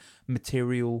padded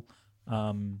material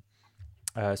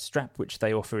strap, which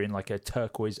they offer in like a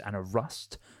turquoise and a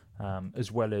rust, as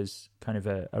well as kind of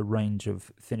a range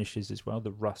of finishes as well.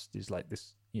 The rust is like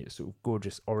this sort of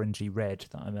gorgeous orangey red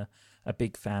that I'm a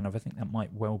big fan of. I think that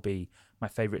might well be my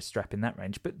favourite strap in that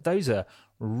range. But those are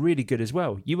really good as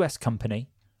well. US company.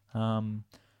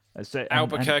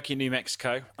 Albuquerque, New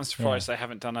Mexico. I'm surprised they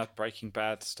haven't done a Breaking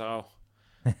Bad style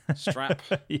strap.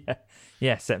 Yeah.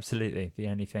 Yes, absolutely. The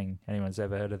only thing anyone's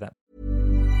ever heard of that.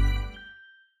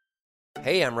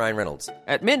 Hey, I'm Ryan Reynolds.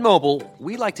 At Mint Mobile,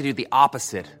 we like to do the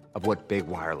opposite of what Big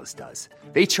Wireless does.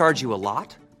 They charge you a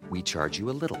lot. We charge you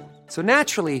a little. So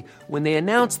naturally, when they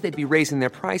announced they'd be raising their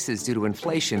prices due to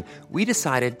inflation, we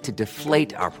decided to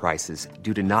deflate our prices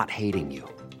due to not hating you.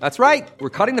 That's right. We're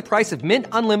cutting the price of Mint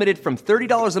Unlimited from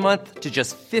 $30 a month to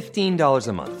just $15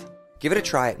 a month. Give it a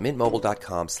try at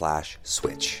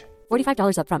mintmobile.com/switch.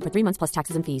 $45 up front for 3 months plus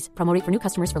taxes and fees. Promo rate for new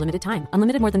customers for limited time.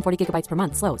 Unlimited more than 40 gigabytes per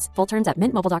month. Slows full terms at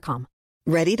mintmobile.com.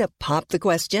 Ready to pop the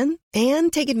question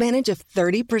and take advantage of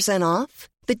 30% off?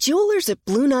 The jewelers at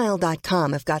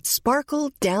BlueNile.com have got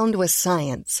sparkle down to a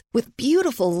science with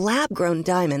beautiful lab-grown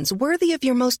diamonds worthy of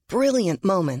your most brilliant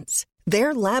moments.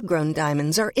 Their lab-grown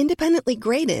diamonds are independently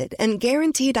graded and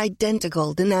guaranteed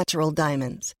identical to natural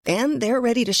diamonds. And they're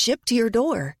ready to ship to your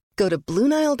door. Go to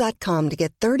BlueNile.com to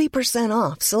get 30%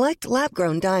 off select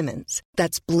lab-grown diamonds.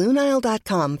 That's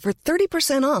BlueNile.com for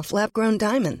 30% off lab-grown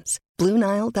diamonds.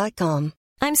 BlueNile.com.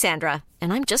 I'm Sandra,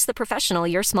 and I'm just the professional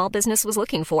your small business was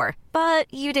looking for.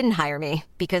 But you didn't hire me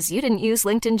because you didn't use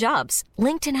LinkedIn Jobs.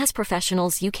 LinkedIn has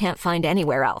professionals you can't find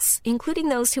anywhere else, including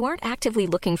those who aren't actively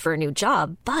looking for a new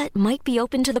job, but might be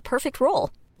open to the perfect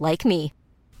role, like me.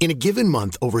 In a given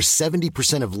month, over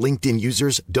 70% of LinkedIn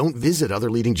users don't visit other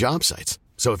leading job sites.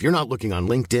 So if you're not looking on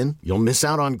LinkedIn, you'll miss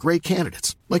out on great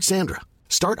candidates like Sandra.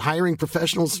 Start hiring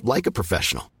professionals like a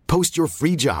professional. Post your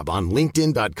free job on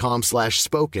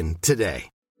linkedin.com/spoken today.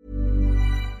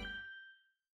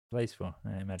 Place for,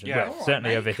 I imagine. Yeah. Well, certainly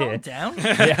mate, over calm here. down.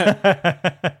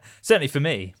 Yeah. Certainly for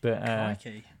me, but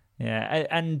Crikey. yeah,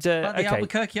 and Like the okay.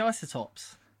 Albuquerque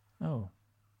Isotopes. Oh,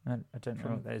 I don't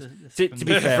know what that is. the- To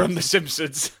be fair, From The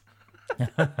Simpsons.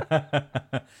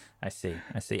 I see.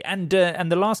 And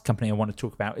the last company I want to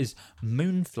talk about is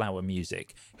Moonflower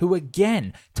Music, who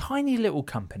again, tiny little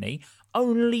company,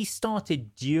 only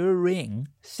started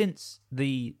since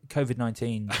the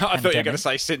COVID-19 I thought you were going to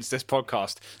say since this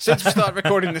podcast. Since we started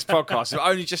recording this podcast, we've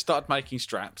only just started making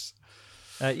straps.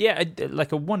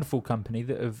 Like a wonderful company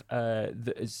that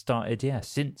has started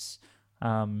since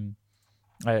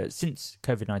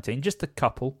COVID-19. Just a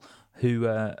couple who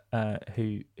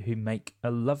make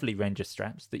a lovely range of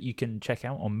straps that you can check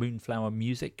out on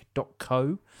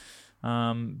moonflowermusic.co.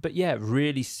 But yeah,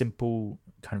 really simple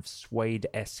kind of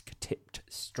suede-esque tipped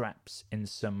straps in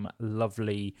some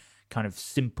lovely kind of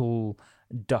simple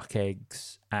duck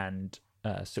eggs and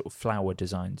sort of flower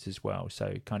designs as well.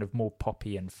 So kind of more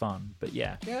poppy and fun. But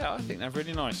yeah. Yeah, I think they're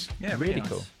really nice. Yeah, Really nice.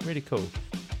 cool. Really cool.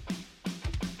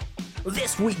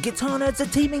 This week, Guitar Nerds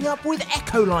are teaming up with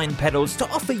Echoline Pedals to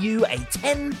offer you a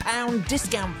 £10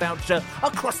 discount voucher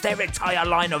across their entire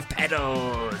line of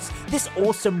pedals. This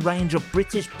awesome range of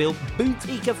British-built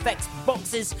boutique effects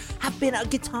boxes have been a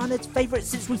Guitar Nerds favourite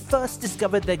since we first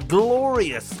discovered their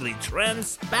gloriously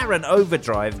transparent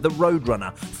overdrive, the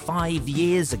Roadrunner, 5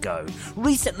 years ago.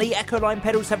 Recently, Echoline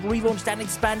Pedals have relaunched and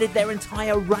expanded their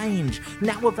entire range,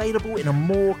 now available in a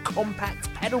more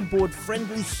compact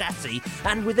pedalboard-friendly chassis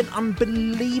and with an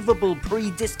unbelievable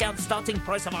pre-discount starting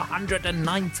price of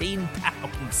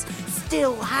 £119.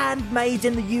 Still handmade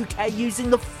in the UK using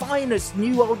the finest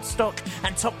new old stock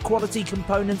and top quality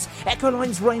components,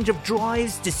 Echoline's range of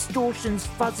drives, distortions,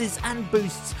 fuzzes and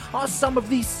boosts are some of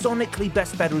the sonically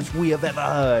best pedals we have ever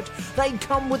heard. They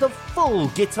come with a full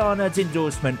Guitar Nerds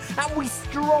endorsement and we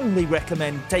strongly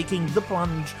recommend taking the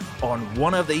plunge on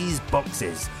one of these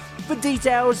boxes. For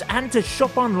details and to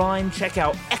shop online, check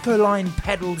out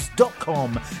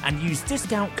echolinepedals.com and use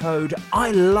discount code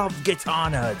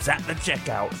ILOVEGuitarNerds at the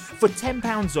checkout for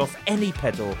 £10 off any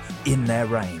pedal in their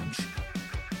range.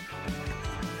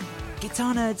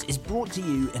 Guitar Nerds is brought to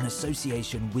you in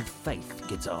association with Faith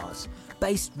Guitars.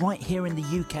 Based right here in the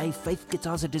UK, Faith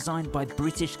Guitars are designed by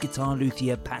British guitar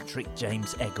luthier Patrick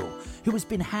James Eggle, who has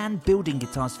been hand-building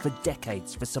guitars for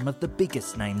decades for some of the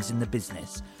biggest names in the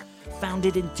business.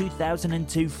 Founded in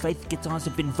 2002, Faith Guitars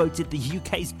have been voted the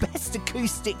UK's best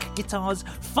acoustic guitars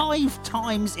 5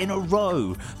 times in a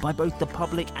row by both the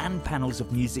public and panels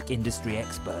of music industry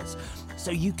experts,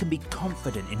 so you can be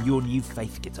confident in your new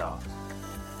Faith guitar.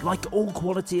 Like all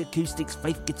quality acoustics,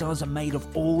 Faith guitars are made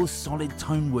of all solid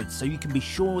tone woods, so you can be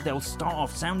sure they'll start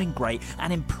off sounding great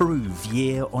and improve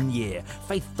year on year.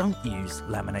 Faith don't use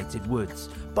laminated woods,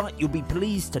 but you'll be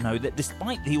pleased to know that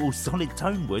despite the all solid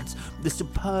tone woods, the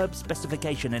superb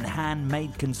specification and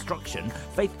handmade construction,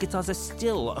 Faith guitars are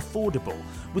still affordable,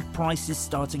 with prices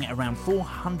starting at around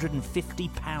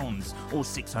 £450 or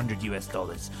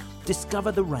 $600.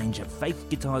 Discover the range at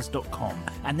faithguitars.com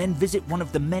and then visit one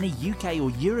of the many UK or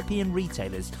European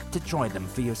retailers to try them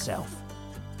for yourself.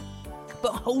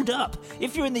 But hold up,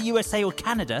 if you're in the USA or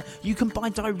Canada, you can buy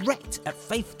direct at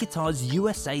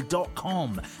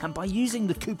faithguitarsusa.com, and by using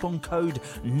the coupon code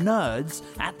NERDS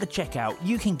at the checkout,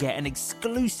 you can get an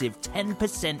exclusive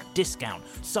 10% discount.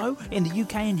 So, in the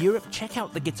UK and Europe, check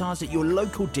out the guitars at your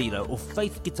local dealer or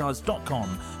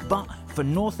faithguitars.com, but for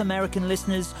North American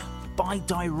listeners, buy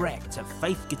direct at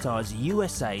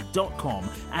faithguitarsusa.com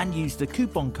and use the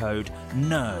coupon code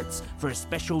NERDS for a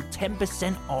special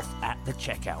 10% off at the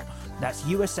checkout. That's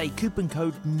USA coupon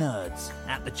code NERDS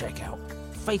at the checkout.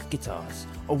 Faith Guitars,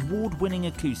 award-winning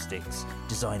acoustics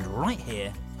designed right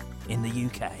here in the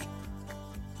UK.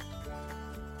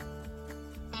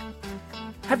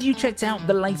 Have you checked out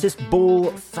the latest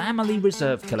Ball Family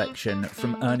Reserve collection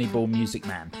from Ernie Ball Music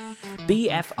Man?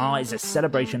 BFR is a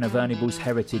celebration of Ernie Ball's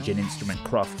heritage in instrument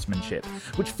craftsmanship,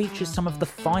 which features some of the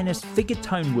finest figured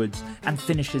tone woods and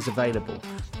finishes available.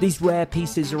 These rare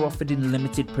pieces are offered in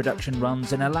limited production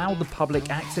runs and allow the public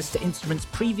access to instruments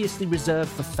previously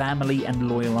reserved for family and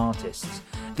loyal artists.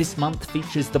 This month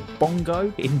features the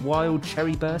Bongo in Wild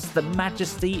Cherry Burst, the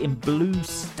Majesty in Blue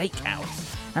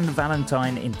Steakhouse, and the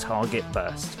Valentine in Target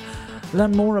Burst.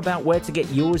 Learn more about where to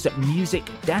get yours at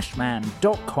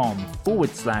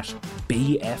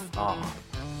music-man.com/BFR.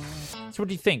 So what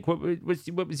do you think? What was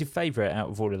your favourite out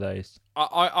of all of those?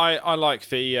 I like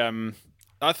the...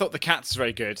 I thought the cat's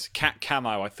very good. Cat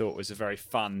camo I thought was a very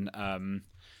fun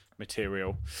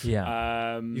material.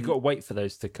 Yeah. You've got to wait for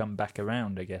those to come back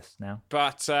around, I guess, now.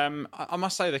 But I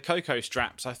must say the Coco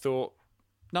straps I thought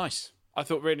nice. I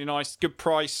thought really nice. Good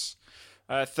price.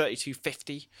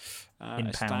 £32.50 in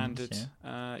pounds, standard.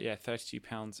 Yeah,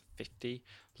 £32.50.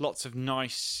 Lots of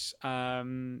nice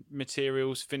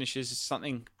materials, finishes,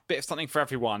 bit of something for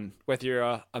everyone. Whether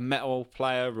you're a metal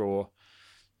player or,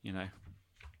 you know,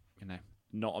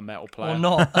 not a metal player or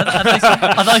not.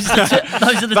 Are those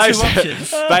are the two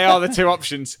options. They are the two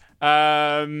options.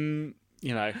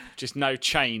 Just no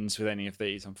chains with any of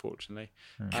these, unfortunately.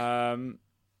 Oh,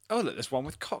 look, there's one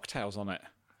with cocktails on it.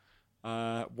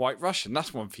 White Russian,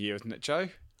 that's one for you, isn't it, Joe?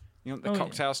 You want the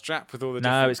cocktail strap with all the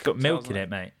different... No, it's got milk in it,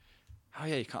 mate. Oh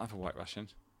yeah, you can't have a White Russian.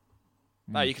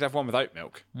 No, you could have one with oat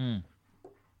milk. I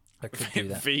could do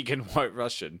that. Vegan White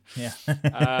Russian. Yeah.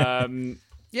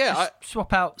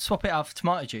 Swap it out for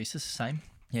tomato juice. It's the same.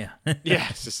 Yeah. Yeah,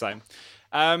 it's the same.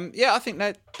 I think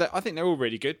they're all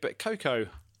really good, but Coco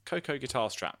guitar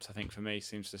straps, I think for me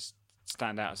seems to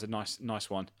stand out as a nice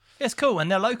one. Yeah, it's cool, and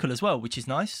they're local as well, which is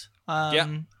nice.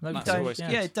 That's always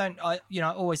good. I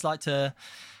always like to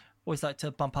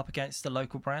bump up against the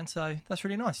local brand, so that's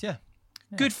really nice. Yeah.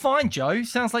 Good find, Joe.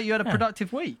 Sounds like you had a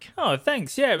productive week. Oh,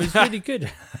 thanks. Yeah, it was really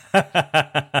good.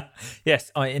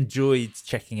 Yes, I enjoyed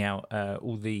checking out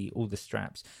all the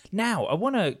straps. Now, I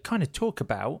want to kind of talk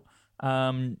about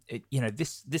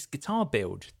this guitar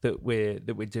build that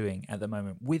we're doing at the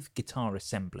moment with Guitar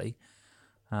Assembly.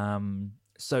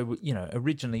 So,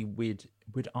 originally we'd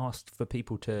asked for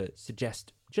people to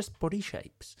suggest just body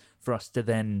shapes for us to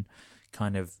then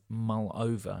kind of mull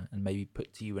over and maybe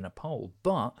put to you in a poll.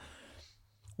 But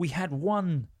we had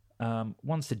one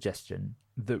suggestion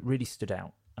that really stood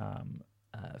out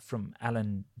from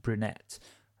Alan Brunette,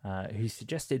 who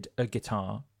suggested a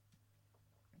guitar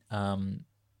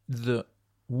that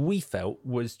we felt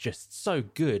was just so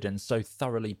good and so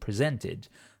thoroughly presented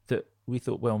that we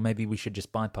thought, well, maybe we should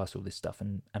just bypass all this stuff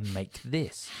and make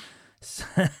this.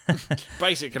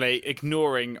 Basically,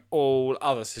 ignoring all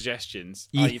other suggestions.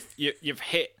 Yeah. You've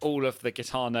hit all of the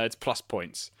Guitar Nerds plus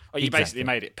points. Or you basically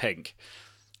made it pink.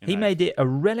 He made it a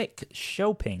Relic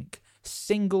Shell Pink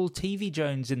single TV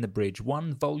Jones in the bridge,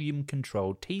 1 volume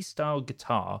control T-style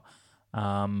guitar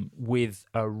with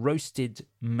a roasted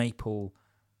maple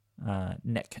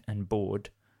neck and board.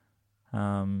 He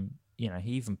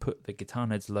even put the Guitar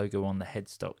Nerds logo on the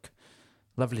headstock.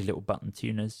 Lovely little button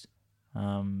tuners.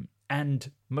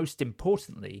 And most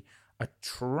importantly, a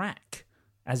track,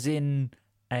 as in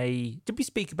did we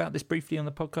speak about this briefly on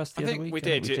the podcast the other week? We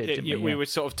did. We were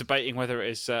sort of debating whether it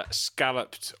is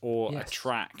scalloped or a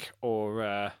track or...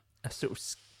 a sort of,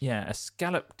 a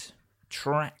scalloped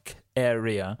track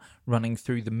area running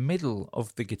through the middle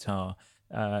of the guitar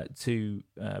to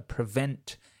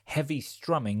prevent heavy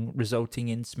strumming resulting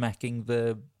in smacking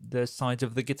the sides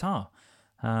of the guitar.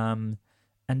 And,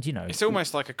 it's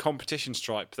almost like a competition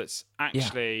stripe that's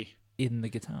actually... in the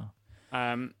guitar.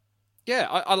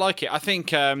 I like it. I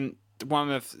think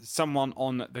someone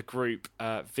on the group,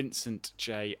 Vincent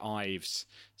J. Ives,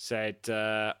 said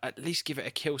at least give it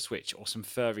a kill switch or some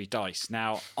furry dice.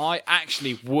 Now, I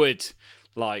actually would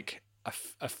like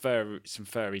some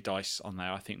furry dice on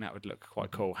there. I think that would look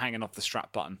quite cool, hanging off the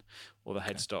strap button or the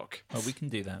headstock. Oh, we can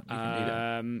do that.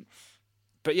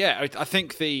 But yeah, I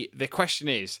think the question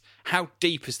is, how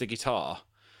deep is the guitar?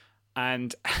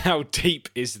 And how deep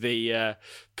is the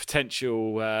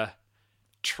potential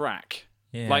track?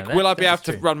 Yeah, will I be able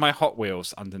to run my Hot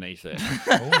Wheels underneath it?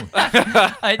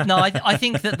 I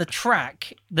think that the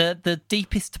track, the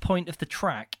deepest point of the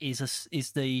track is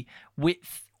the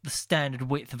width, the standard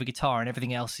width of a guitar, and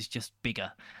everything else is just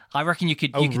bigger. I reckon you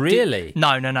could. Really?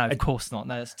 No, of course not.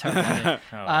 No, that's a terrible idea.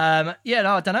 I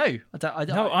don't know.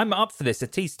 No, I'm up for this. A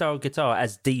T-style guitar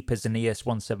as deep as an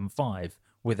ES-175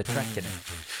 with a track in it.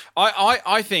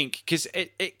 I think, because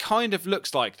it kind of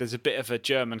looks like there's a bit of a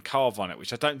German carve on it,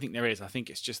 which I don't think there is. I think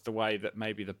it's just the way that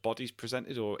maybe the body's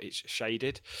presented or it's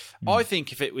shaded. I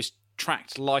think if it was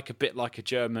tracked a bit like a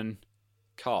German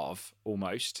carve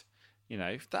almost,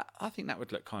 that I think that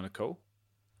would look kind of cool.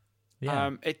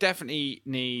 Yeah. It definitely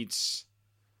needs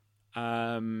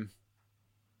some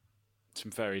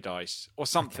fairy dice or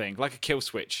something like a kill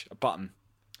switch, a button.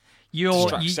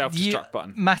 Self-destruct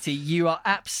button. Matty, you are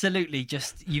absolutely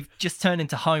you've just turned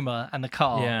into Homer and the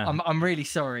car. Yeah. I'm really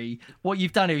sorry. What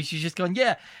you've done is you've just gone,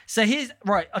 so here's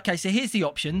the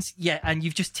options. Yeah, and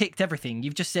you've just ticked everything.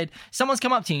 You've just said, someone's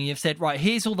come up to you and you've said, right,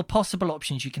 here's all the possible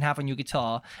options you can have on your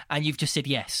guitar, and you've just said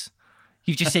yes.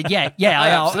 You've just said,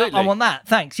 I want that.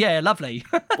 Thanks. Yeah, lovely.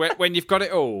 when you've got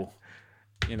it all,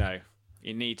 you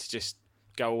need to just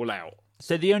go all out.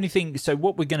 So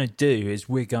what we're going to do is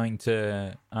we're going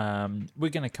to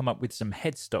come up with some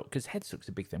headstock, because headstock's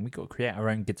a big thing. We've got to create our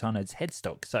own Guitar Nerds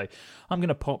headstock. So I'm going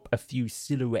to pop a few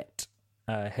silhouette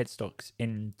headstocks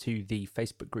into the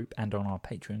Facebook group and on our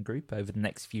Patreon group over the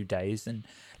next few days. And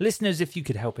listeners, if you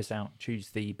could help us out, choose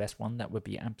the best one, that would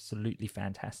be absolutely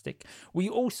fantastic. We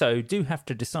also do have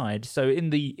to decide. So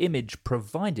in the image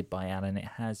provided by Alan, it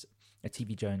has a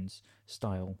TV Jones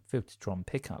style Filtertron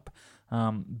pickup.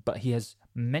 But he has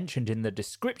mentioned in the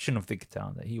description of the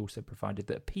guitar that he also provided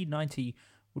that a P90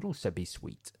 would also be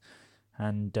sweet.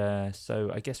 And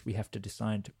so I guess we have to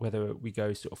decide whether we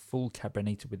go sort of full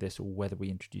Cabronita with this or whether we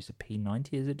introduce a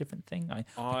P90 as a different thing.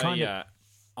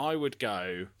 I would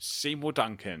go Seymour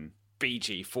Duncan,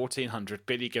 BG 1400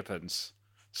 Billy Gibbons,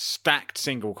 stacked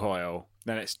single coil.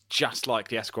 Then it's just like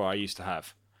the Esquire I used to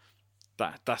have.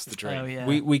 That's the dream. Oh, yeah.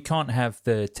 We can't have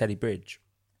the Teddy Bridge.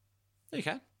 You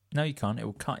can. No, you can't. It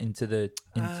will cut into the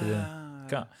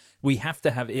gut. We have to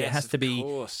have it. It has to be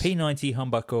P90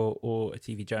 humbucker or a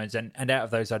TV Jones, and out of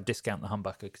those, I'd discount the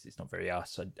humbucker because it's not very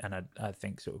us. And I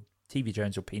think sort of TV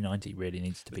Jones or P90 really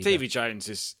needs to be. TV Jones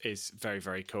is very,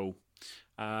 very cool.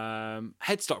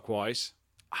 Headstock wise,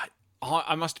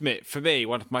 I must admit, for me,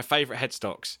 one of my favourite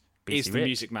headstocks is the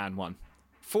Music Man one.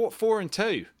 4 and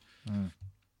 2.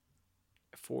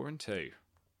 4 and 2.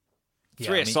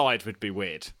 3 aside would be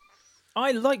weird.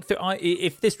 I like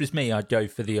if this was me, I'd go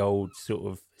for the old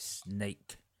sort of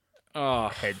snake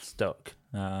headstock.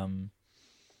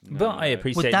 But I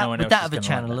appreciate no one else. Would that have a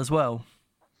channel as well?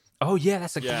 Oh yeah,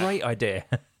 that's a great idea.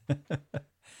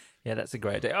 Yeah, that's a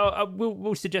great idea.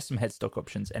 We'll suggest some headstock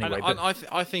options anyway. And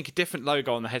I think a different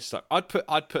logo on the headstock. I'd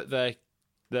put the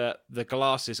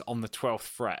glasses on the 12th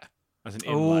fret as an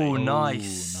inlay. Oh,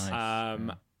 nice.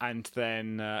 And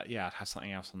then, I'd have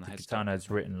something else on the headstock. Guitar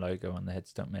Nerds written logo on the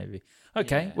headstock, maybe.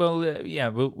 Okay, well,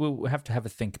 we'll have to have a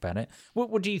think about it.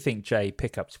 What do you think, Jay,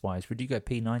 pickups-wise? Would you go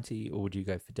P90 or would you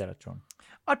go Fidelitron?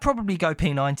 I'd probably go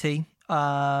P90.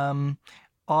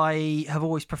 I have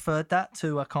always preferred that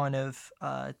to a kind of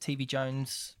TV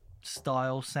Jones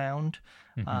style sound.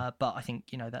 But I think,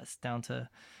 that's down to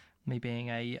me being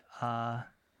a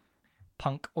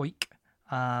punk oik.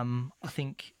 I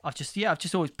think I've just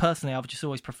always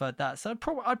preferred that. So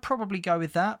I'd probably go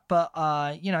with that. But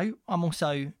I'm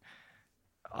also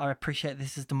I appreciate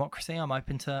this as democracy. I'm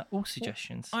open to all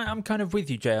suggestions. I'm kind of with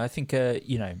you, Jay. I think,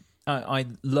 I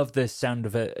love the sound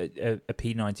of a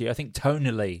P90. I think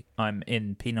tonally, I'm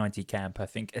in P90 camp. I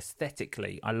think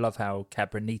aesthetically, I love how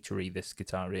Cabronita-y this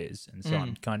guitar is, and so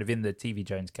I'm kind of in the TV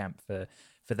Jones camp for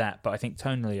that. But I think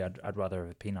tonally, I'd rather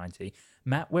have a P90.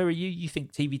 Matt, where are you? You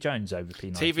think TV Jones over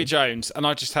P90? TV Jones, and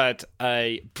I just had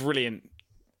a brilliant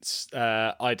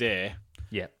idea.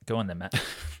 Yeah, go on then, Matt.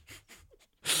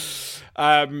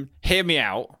 Hear me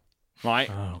out, right?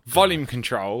 Oh, volume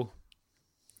control.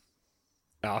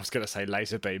 I was going to say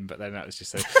laser beam, but then that was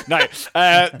just no.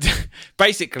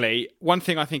 Basically, one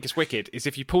thing I think is wicked is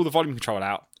if you pull the volume control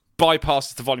out,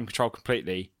 bypasses the volume control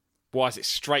completely, wires it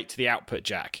straight to the output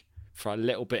jack for a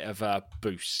little bit of a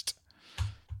boost.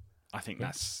 I think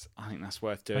that's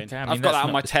worth doing. Okay, I've got that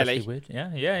on my telly. Weird.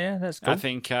 Yeah, that's cool. I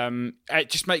think it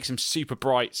just makes them super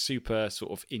bright, super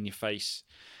sort of in your face.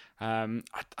 I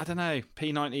don't know,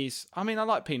 P90s. I mean, I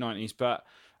like P90s, but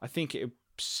I think it would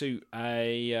suit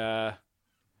a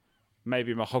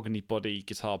maybe a mahogany body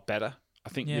guitar better. I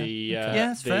think the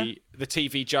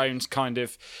TV Jones kind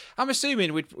of. I'm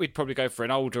assuming we'd probably go for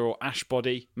an older or ash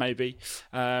body maybe,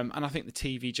 and I think the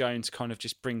TV Jones kind of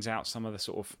just brings out some of the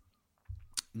sort of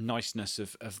niceness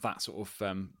of that sort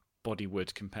of body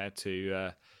wood compared to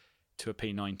a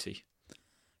P90.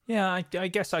 Yeah, I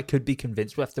guess I could be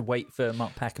convinced. We'll have to wait for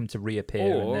Mark Packham to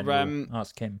reappear and then we'll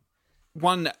ask him.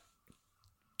 One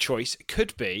choice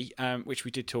could be, which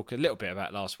we did talk a little bit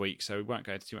about last week, so we won't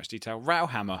go into too much detail,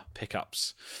 Railhammer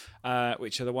pickups,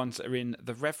 which are the ones that are in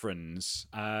the Reverends.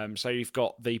 So you've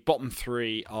got the bottom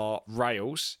three are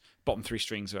rails, bottom three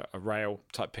strings are a rail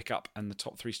type pickup, and the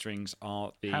top three strings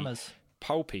are the hammers.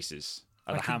 Pole pieces.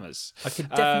 Hammers. I could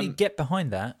definitely get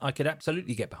behind that. I could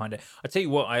absolutely get behind it. I tell you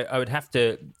what, I would have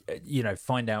to,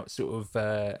 find out sort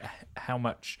of how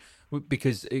much,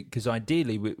 because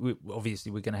ideally, we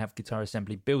obviously we're going to have Guitar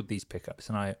Assembly build these pickups,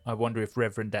 and I wonder if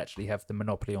Reverend actually have the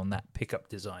monopoly on that pickup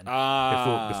design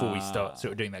before we start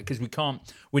sort of doing that, because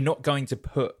we're not going to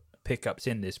put pickups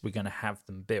in this. We're going to have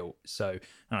them built. So,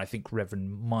 and I think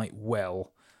Reverend might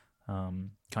well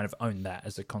kind of own that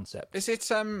as a concept.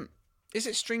 Is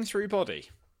it string through body?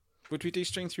 Would we do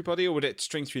string through body, or would it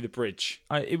string through the bridge?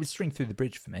 It would string through the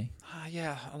bridge for me.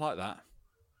 Yeah, I like that.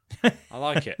 I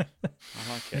like it.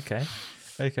 Okay,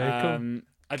 cool.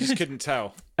 I just couldn't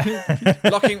tell.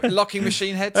 Locking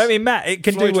machine heads. I mean, Matt, it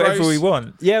can Floyd do whatever Rose. we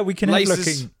want. Yeah, we can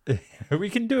Lasers. have locking. We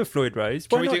can do a Floyd Rose.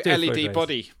 Can Why we not do a LED Floyd Rose?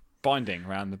 body binding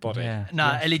around the body? Yeah.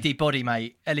 No, LED body,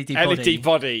 mate. LED body. LED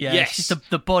body, Yeah, yes. it's just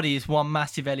the body is one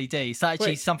massive LED. It's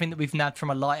actually something that we've nabbed from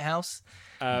a lighthouse.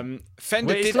 Fender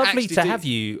Well, it's did lovely actually to do- have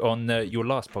you on your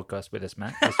last podcast with us,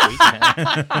 Matt, this week.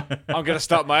 I'm going to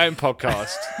start my own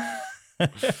podcast.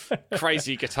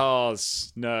 Crazy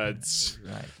guitars, nerds.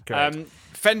 Right, great.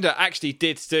 Fender actually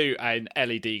did do an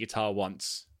LED guitar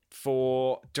once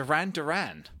for Duran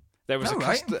Duran. There was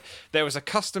there was a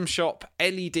custom shop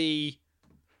LED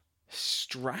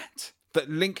Strat that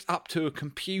linked up to a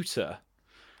computer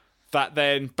that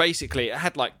then basically it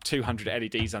had like 200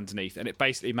 LEDs underneath, and it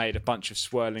basically made a bunch of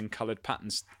swirling coloured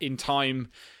patterns in time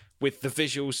with the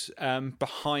visuals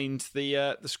behind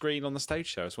the screen on the stage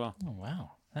show as well. Oh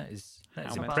wow, that is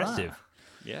about impressive.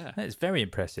 Yeah, That is very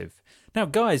impressive. Now,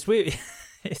 guys, we're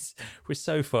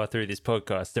so far through this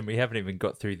podcast, and we haven't even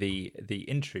got through the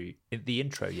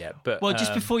intro yet. But Well,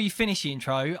 just before you finish the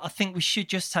intro, I think we should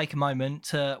just take a moment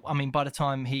to. I mean, by the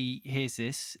time he hears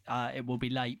this, it will be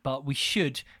late. But we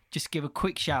should just give a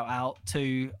quick shout out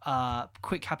to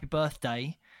quick happy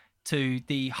birthday to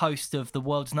the host of the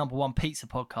world's #1 pizza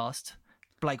podcast,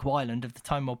 Blake Wyland of the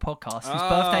Tone Mob podcast. His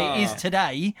birthday is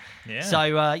today. Yeah.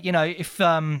 So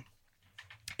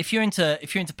if you're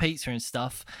into pizza and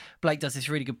stuff, Blake does this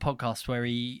really good podcast where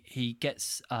he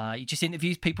just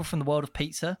interviews people from the world of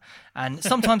pizza and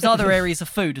sometimes other areas of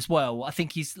food as well. I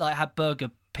think he's like had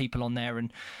burger people on there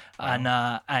and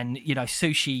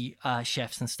sushi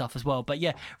chefs and stuff as well. But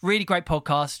yeah, really great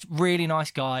podcast, really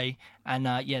nice guy, and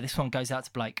this one goes out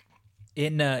to Blake.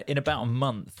 in about a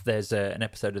month, there's an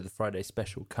episode of the Friday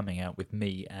Special coming out with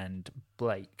me and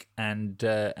Blake, and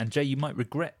Jay, you might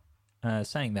regret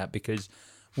saying that, because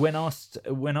when asked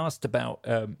about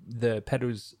the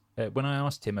pedals, when I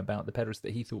asked him about the pedals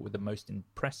that he thought were the most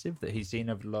impressive that he's seen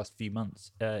over the last few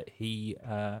months, he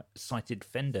cited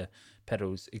Fender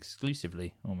pedals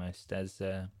exclusively, almost as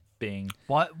being.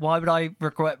 Why would I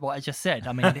regret what I just said?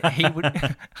 I mean, he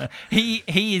would.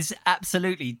 he is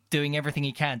absolutely doing everything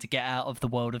he can to get out of the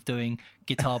world of doing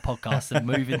guitar podcasts and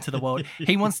move into the world.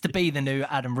 He wants to be the new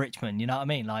Adam Richman. You know what I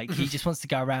mean? Like, he just wants to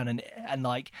go around and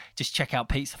like just check out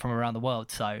pizza from around the world.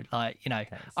 So, like,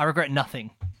 I regret nothing.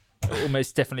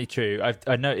 almost definitely true.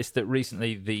 I noticed that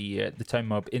recently the Tone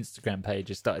Mob Instagram page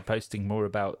has started posting more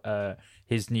about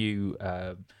his new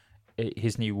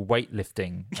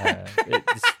weightlifting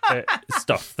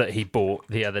stuff that he bought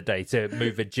the other day to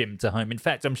move a gym to home. In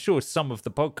fact, I'm sure some of the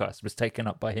podcast was taken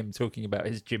up by him talking about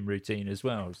his gym routine as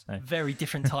well. So. Very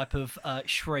different type of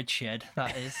shred shed,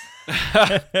 that is.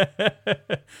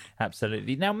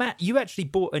 Absolutely. Now, Matt, you actually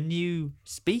bought a new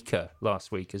speaker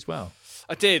last week as well.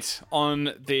 I did,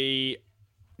 on the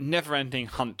never-ending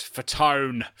hunt for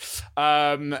tone.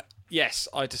 Yes,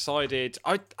 I decided...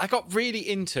 I got really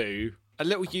into a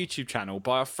little YouTube channel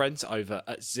by our friends over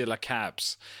at Zilla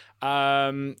Cabs.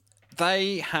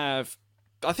 They have...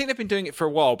 I think they've been doing it for a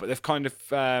while, but they've kind of...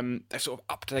 they're sort of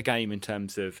up to their game in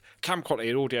terms of camera quality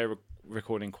and audio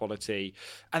recording quality.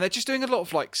 And they're just doing a lot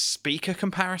of, like, speaker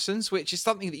comparisons, which is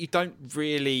something that you don't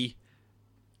really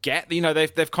get. You know,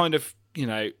 they've kind of...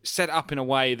 set up in a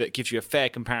way that gives you a fair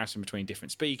comparison between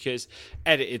different speakers,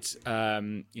 edited,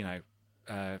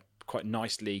 quite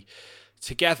nicely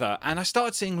together. And I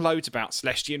started seeing loads about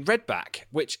Celestion Redback,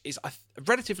 which is a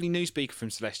relatively new speaker from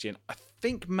Celestion. I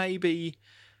think maybe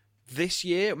this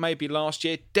year, maybe last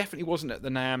year. Definitely wasn't at the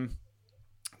NAMM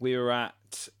we were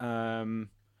at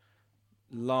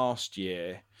last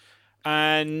year.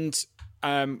 And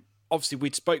obviously,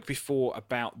 we'd spoke before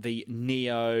about the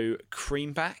Neo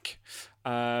Creamback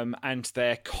and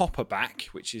their Copperback,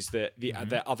 which is their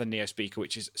other Neo speaker,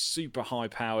 which is super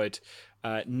high-powered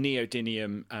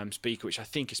neodymium speaker, which I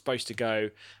think is supposed to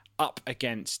go up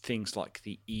against things like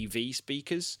the EV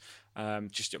speakers,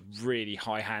 just a really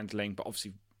high handling, but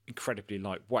obviously incredibly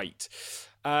lightweight.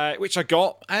 Which I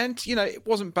got, and it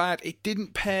wasn't bad. It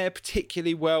didn't pair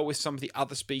particularly well with some of the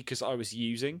other speakers I was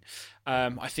using.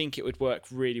 I think it would work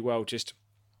really well just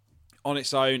on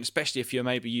its own, especially if you're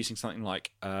maybe using something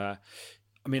like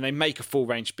they make a full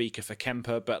range speaker for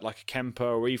Kemper, but like a Kemper,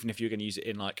 or even if you're going to use it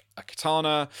in like a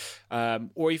Katana,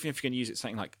 or even if you're going to use it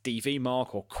something like DV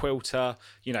Mark or Quilter,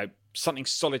 something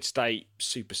solid state,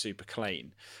 super, super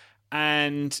clean.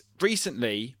 And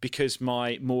recently, because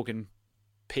my Morgan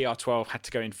PR12 had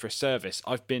to go in for a service,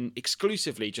 I've been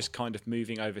exclusively just kind of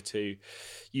moving over to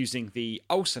using the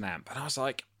Olsen amp. And I was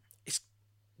like, it's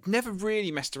never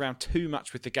really messed around too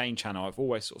much with the gain channel. I've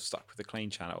always sort of stuck with the clean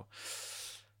channel.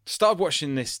 Started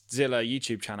watching this Zilla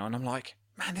YouTube channel, and I'm like,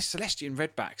 man, this Celestion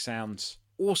Redback sounds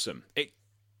awesome. It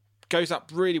goes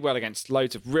up really well against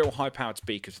loads of real high-powered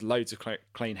speakers, loads of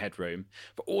clean headroom,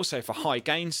 but also for high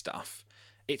gain stuff,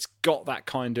 it's got that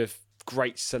kind of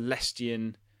great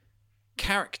Celestion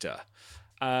character.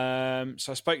 So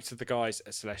I spoke to the guys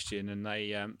at Celestion, and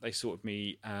they sorted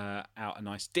me out a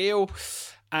nice deal,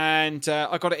 and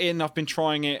I got it in. I've been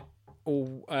trying it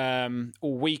all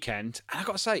weekend, and I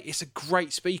got to say, it's a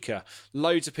great speaker.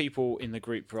 Loads of people in the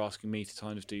group were asking me to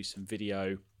kind of do some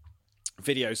videos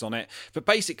on it, but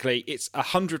basically it's a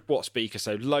 100-watt speaker,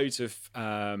 so loads of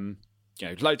power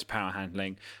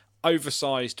handling,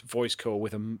 oversized voice coil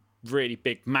with a really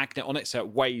big magnet on it, so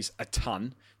it weighs a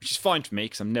ton, which is fine for me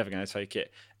because I'm never going to take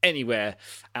it anywhere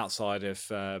outside of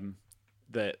the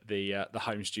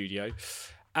home studio.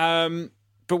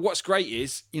 But what's great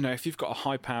is, if you've got a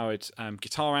high-powered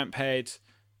guitar amp head,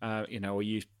 or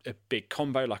use a big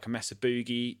combo like a Mesa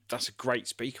Boogie, that's a great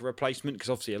speaker replacement, because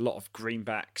obviously a lot of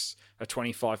greenbacks are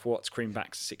 25 watts,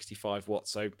 creambacks are 65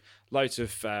 watts, so loads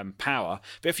of power.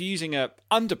 But if you're using a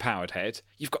underpowered head,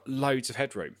 you've got loads of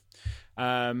headroom.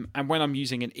 And when I'm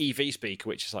using an EV speaker,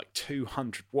 which is like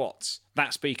 200 watts,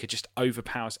 that speaker just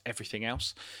overpowers everything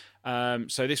else.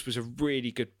 So this was a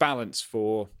really good balance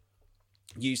for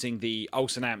using the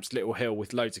Olsen amps Little Hill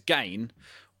with loads of gain,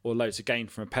 or loads of gain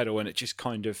from a pedal, and it just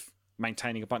kind of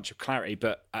maintaining a bunch of clarity,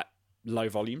 but at low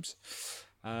volumes.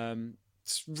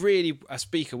 It's really a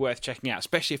speaker worth checking out,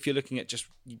 especially if you're looking at just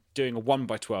doing a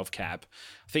 1x12 cab.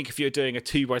 I think if you're doing a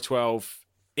 2x12,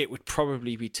 it would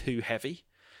probably be too heavy.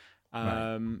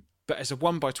 Right. But as a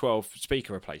 1x12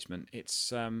 speaker replacement,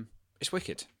 it's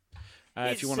wicked.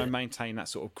 If you want to maintain that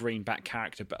sort of greenback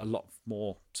character, but a lot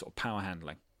more sort of power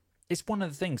handling. It's one of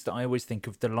the things that I always think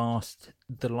of the last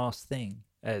thing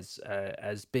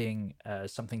as being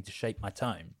something to shape my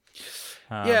tone.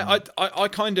 I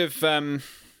kind of I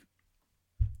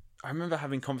remember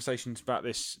having conversations about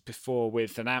this before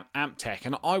with an amp tech,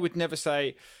 and I would never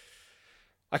say.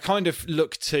 I kind of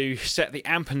look to set the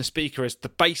amp and the speaker as the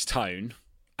bass tone,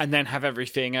 and then have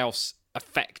everything else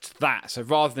affect that. So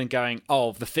rather than going,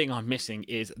 the thing I'm missing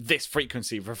is this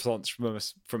frequency response from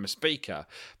a speaker,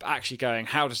 but actually going,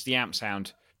 how does the amp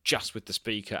sound just with the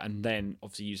speaker, and then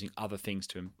obviously using other things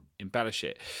to embellish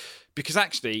it. Because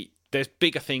actually, there's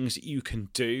bigger things that you can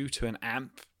do to an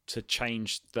amp to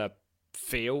change the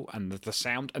feel and the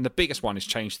sound. And the biggest one is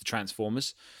change the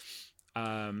transformers.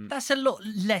 That's a lot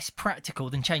less practical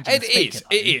than changing the speaker.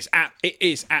 It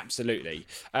is absolutely.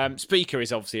 Speaker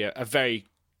is obviously a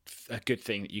good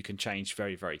thing that you can change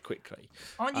very, very quickly.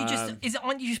 Aren't you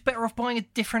just better off buying a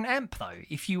different amp though?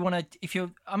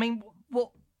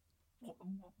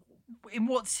 In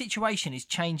what situation is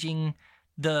changing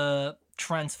the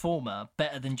transformer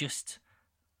better than just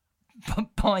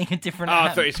buying a different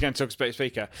amp? I thought you were going to talk about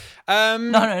speaker. No,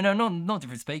 not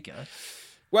different speaker.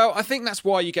 Well, I think that's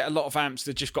why you get a lot of amps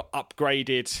that just got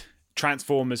upgraded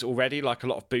transformers already, like a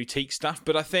lot of boutique stuff.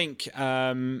 But I think,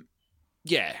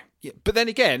 yeah. But then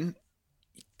again,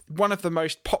 one of the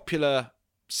most popular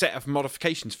set of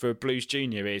modifications for a Blues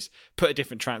Junior is put a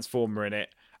different transformer in it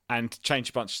and change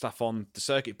a bunch of stuff on the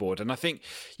circuit board. And I think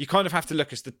you kind of have to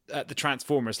look at the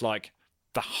transformer as like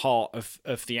the heart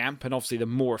of the amp. And obviously, the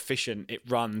more efficient it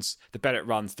runs, the better it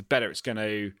runs, the better it's going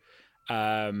to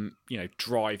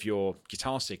drive your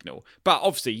guitar signal. But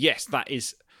obviously, yes, that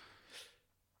is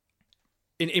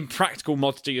in practical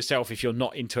mods do yourself if you're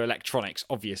not into electronics,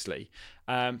 obviously.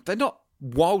 They're not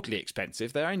wildly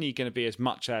expensive. They're only going to be as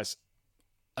much as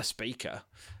a speaker.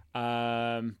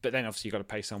 But then obviously you've got to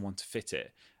pay someone to fit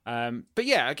it. But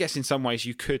yeah, I guess in some ways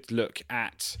you could look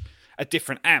at a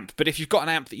different amp. But if you've got an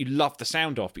amp that you love the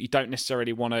sound of, but you don't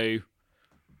necessarily want to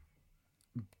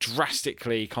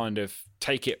drastically kind of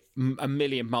take it a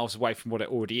million miles away from what it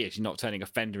already is. You're not turning a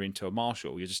Fender into a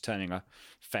Marshall. You're just turning a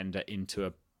Fender into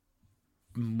a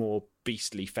more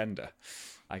beastly Fender,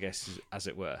 I guess, as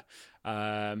it were.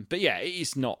 But yeah, it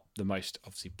is not the most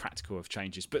obviously practical of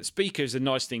changes. But speaker is a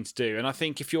nice thing to do. And I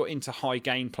think if you're into high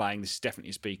gain playing, this is definitely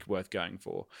a speaker worth going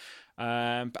for.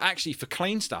 But actually for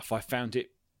clean stuff, I found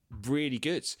it really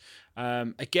good.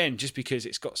 Again, just because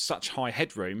it's got such high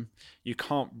headroom, you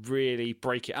can't really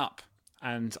break it up.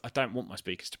 And I don't want my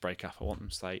speakers to break up. I want them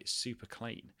to stay super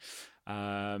clean.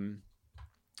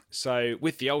 So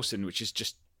with the Olsen, which is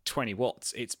just 20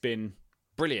 watts, it's been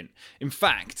brilliant. In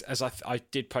fact, as I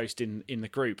did post in the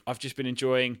group, I've just been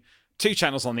enjoying 2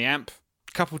 channels on the amp,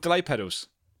 a couple of delay pedals.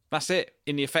 That's it,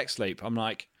 in the effects loop. I'm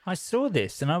like, I saw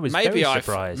this and I was very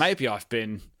surprised. Maybe I've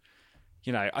been,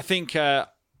 I think I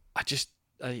just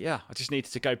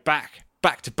needed to go back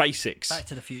to basics. Back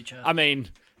to the future. I mean,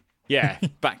 yeah,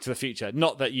 back to the future.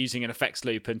 Not that using an effects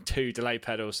loop and 2 delay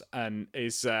pedals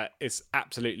is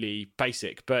absolutely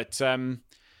basic, but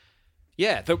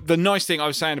yeah, the nice thing I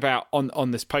was saying about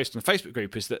on this post on the Facebook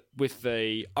group is that with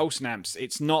the Olsen amps,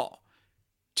 it's not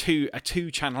a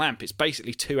 2-channel amp. It's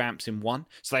basically 2 amps in one.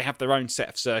 So they have their own set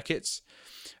of circuits.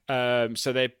 So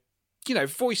they're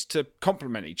voiced to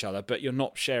complement each other, but you're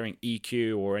not sharing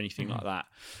EQ or anything like that.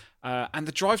 And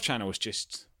the drive channel is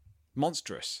just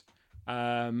monstrous.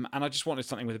 And I just wanted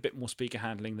something with a bit more speaker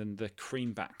handling than the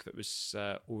creamback that was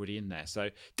already in there. So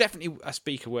definitely a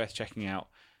speaker worth checking out.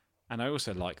 And I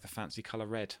also like the fancy colour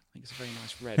red. I think it's a very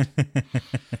nice red.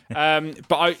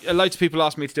 But loads of people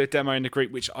asked me to do a demo in the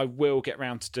group, which I will get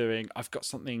around to doing. I've got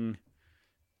something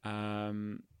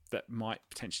that might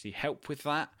potentially help with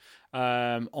that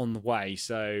on the way.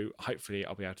 So hopefully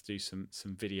I'll be able to do some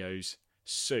videos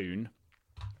soon.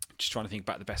 Just trying to think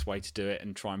about the best way to do it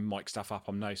and try and mic stuff up.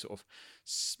 I'm no sort of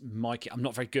mic. I'm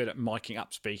not very good at miking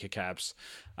up speaker cabs.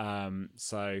 But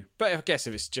I guess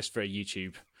if it's just for a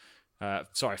YouTube,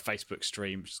 Facebook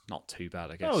stream, it's not too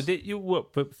bad, I guess. What mics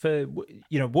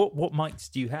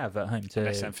do you have at home? An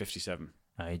SM57.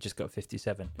 Oh, you just got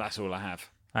 57. That's all I have.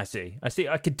 I see. I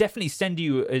could definitely send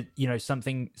you,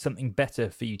 something better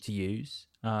for you to use.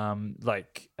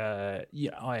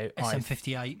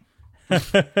 SM58.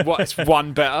 What? It's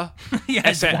one better. Yeah,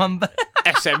 it's one better.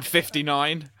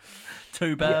 SM59.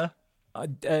 2 better.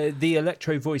 The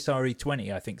Electro Voice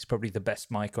RE20, I think, is probably the best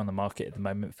mic on the market at the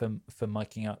moment for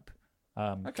miking up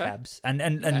cabs.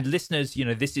 And listeners,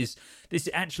 this is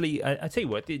actually. I tell you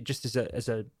what, just as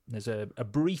a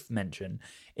brief mention,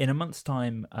 in a month's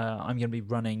time, I'm going to be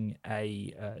running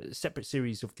a separate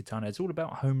series of Guitar Nerds all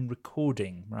about home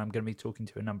recording, where I'm going to be talking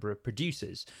to a number of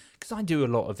producers, because I do a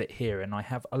lot of it here, and I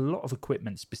have a lot of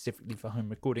equipment specifically for home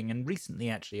recording. And recently,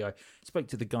 actually, I spoke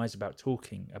to the guys about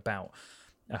talking about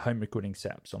home recording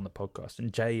setups on the podcast,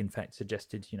 and Jay in fact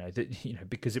suggested that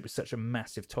because it was such a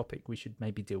massive topic, we should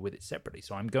maybe deal with it separately.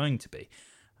 So I'm going to be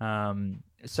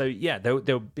so yeah,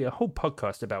 there'll be a whole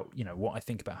podcast about what I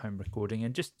think about home recording,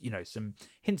 and just some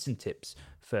hints and tips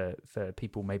for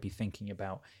people maybe thinking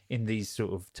about in these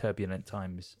sort of turbulent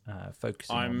times,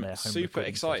 focusing on their home. I'm super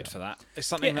excited for that. It's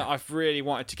something that I've really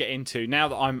wanted to get into now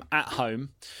that I'm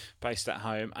based at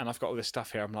home, and I've got all this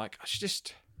stuff here. I'm like, I should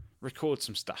just record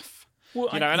some stuff. Well,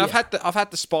 I've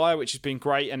had the Spire, which has been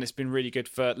great, and it's been really good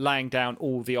for laying down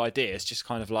all the ideas, just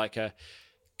kind of like a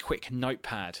quick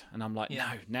notepad. And I'm like, no,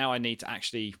 now I need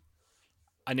to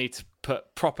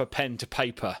put proper pen to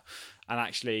paper and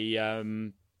actually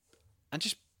and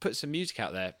just put some music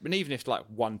out there. And even if like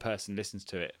one person listens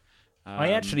to it.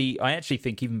 I actually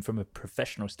think, even from a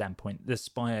professional standpoint, the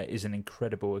Spire is an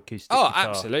incredible acoustic guitar,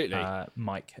 absolutely,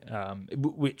 mic,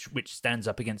 which stands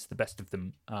up against the best of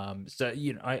them. So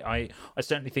I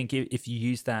certainly think if you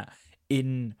use that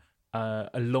in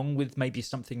along with maybe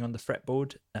something on the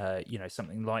fretboard,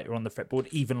 something lighter on the fretboard,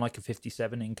 even like a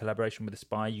 57 in collaboration with the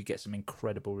Spire, you get some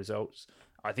incredible results.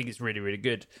 I think it's really, really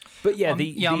good. But the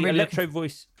really Electro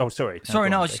Voice... Oh, sorry.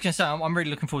 I was just going to say, I'm really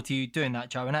looking forward to you doing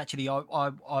that, Joe. And actually, I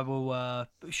will...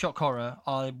 shock horror,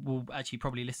 I will actually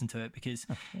probably listen to it because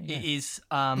it is...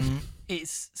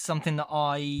 it's something that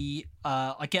I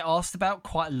get asked about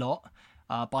quite a lot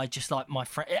by just like my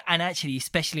friend. And actually,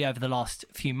 especially over the last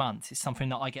few months, it's something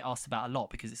that I get asked about a lot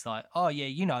because it's like, oh, yeah,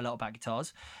 you know a lot about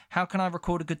guitars. How can I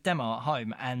record a good demo at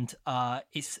home? And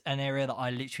it's an area that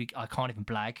I can't even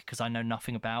blag because I know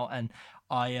nothing about. And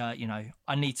I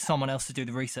need someone else to do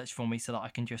the research for me so that I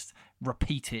can just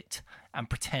repeat it and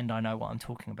pretend I know what I'm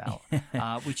talking about,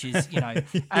 which is,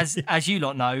 as you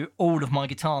lot know, all of my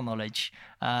guitar knowledge.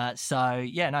 Looking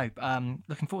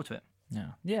forward to it.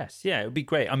 Yeah. Yes. Yeah. It would be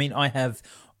great. I mean, I have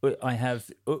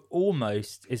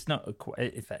almost. It's not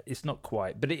quite. In fact, it's not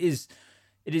quite, but it is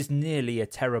nearly a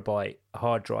terabyte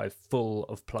hard drive full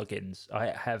of plugins. I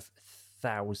have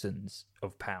thousands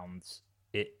of pounds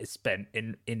spent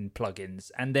in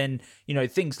plugins, and then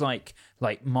things like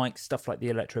mic stuff like the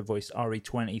Electro Voice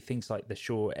RE20, things like the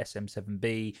Shure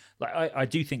SM7B. Like I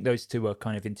do think those two are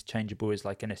kind of interchangeable as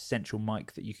like an essential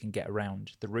mic that you can get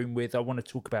around the room with. I want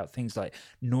to talk about things like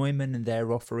Neumann and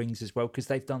their offerings as well, because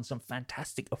they've done some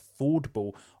fantastic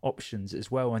affordable options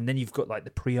as well. And then you've got like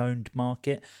the pre-owned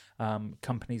market,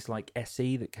 companies like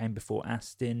SE that came before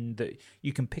Aston, that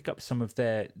you can pick up some of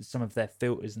their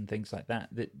filters and things like that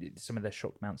some of their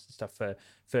shock mounts and stuff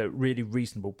for really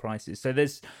reasonable prices. So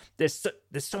there's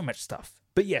so much stuff.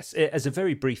 But yes, as a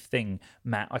very brief thing,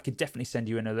 Matt, I could definitely send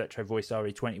you an Electro Voice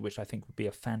RE20, which I think would be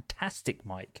a fantastic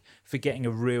mic for getting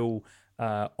a real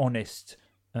honest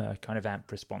kind of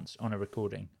amp response on a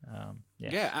recording.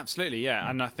 Yeah, absolutely. Yeah,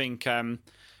 and I think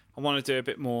I want to do a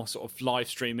bit more sort of live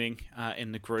streaming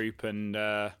in the group and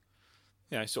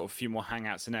sort of a few more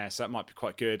hangouts in there. So that might be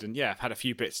quite good. And yeah, I've had a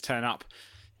few bits turn up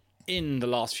in the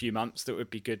last few months that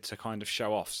would be good to kind of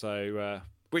show off. So,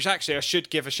 which actually I should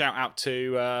give a shout out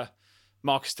to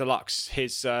Marcus Deluxe,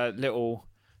 his little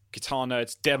Guitar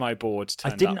Nerds demo board. I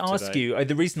didn't ask you.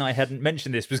 The reason I hadn't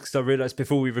mentioned this was because I realised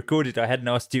before we recorded I hadn't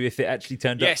asked you if it actually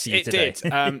turned up to you today. Yes,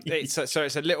 it did.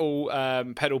 It's a little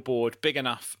pedal board big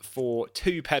enough for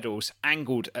two pedals,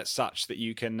 angled at such that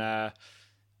you can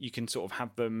sort of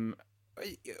have them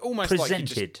almost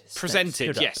presented, like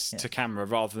presented, to camera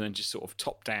rather than just sort of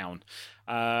top down.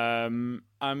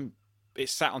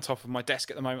 It's sat on top of my desk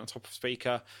at the moment, on top of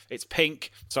speaker. It's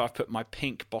pink, so I've put my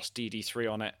pink Boss DD3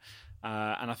 on it.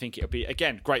 And I think it'll be,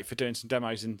 again, great for doing some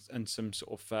demos and some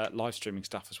sort of live streaming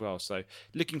stuff as well. So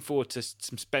looking forward to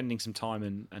spending some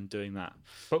time and doing that.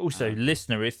 But also,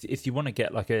 listener, if you want to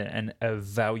get like a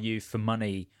value for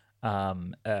money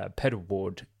pedal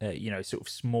board, sort of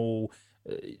small,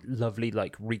 lovely,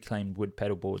 like reclaimed wood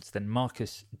pedal boards, then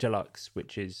Marcus Deluxe,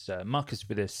 which is Marcus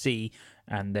with a C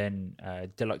and then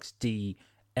Deluxe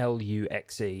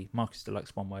DLUXE, Marcus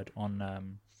Deluxe, one word,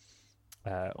 on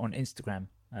Instagram.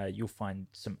 You'll find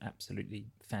some absolutely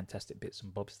fantastic bits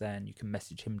and bobs there, and you can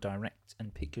message him direct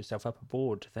and pick yourself up a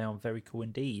board. They are very cool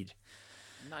indeed.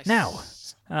 Nice.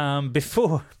 Now,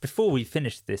 before we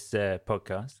finish this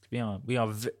podcast, we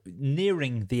are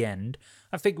nearing the end.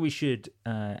 I think we should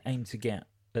aim to get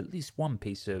at least one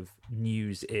piece of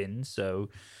news in. So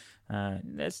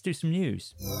let's do some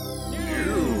news.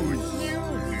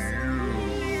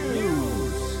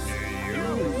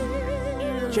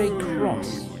 Jake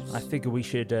Cross. I figure we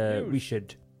should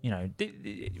let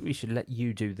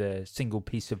you do the single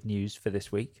piece of news for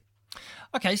this week.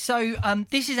 Okay, so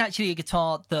this is actually a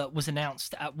guitar that was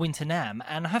announced at Winter NAMM,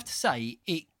 and I have to say,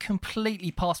 it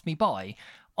completely passed me by.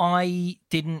 I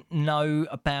didn't know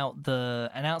about the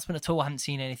announcement at all. I haven't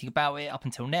seen anything about it up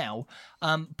until now.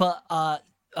 But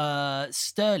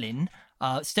Sterling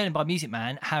by Music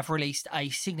Man have released a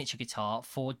signature guitar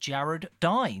for Jared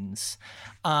Dines.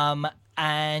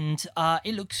 And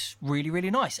it looks really,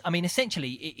 really nice. I mean,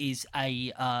 essentially, it is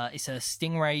it's a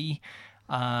Stingray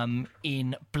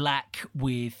in black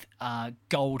with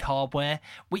gold hardware,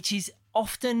 which is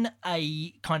often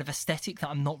a kind of aesthetic that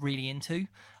I'm not really into.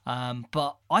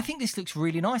 But I think this looks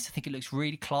really nice. I think it looks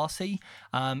really classy.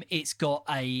 It's got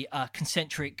a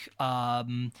concentric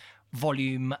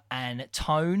volume and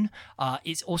tone.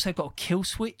 It's also got a kill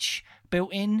switch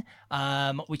built in,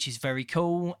 which is very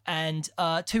cool, and 2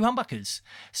 humbuckers.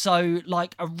 So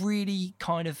like a really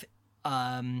kind of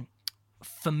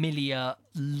familiar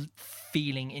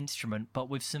feeling instrument, but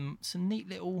with some neat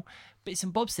little bits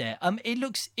and bobs there. It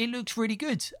looks really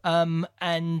good.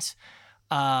 And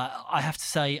I have to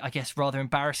say, I guess rather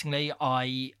embarrassingly,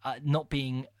 I not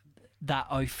being that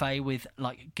au fait with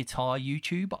like guitar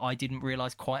YouTube, I didn't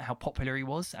realise quite how popular he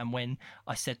was. And when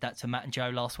I said that to Matt and Joe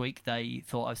last week, they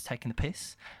thought I was taking the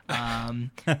piss.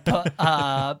 But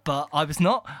I was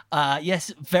not.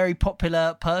 Yes, very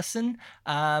popular person.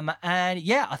 And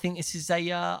yeah, I think this is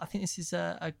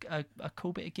a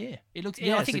cool bit of gear. It looks.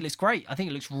 I think it looks great. I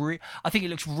think it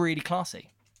looks really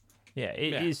classy. Yeah,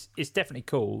 it is. It's definitely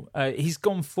cool. He's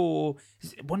gone for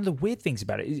one of the weird things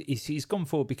about it is he's gone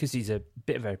for, because he's a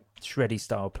bit of a shreddy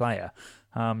style player.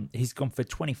 He's gone for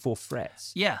 24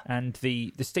 frets. Yeah, and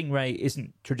the Stingray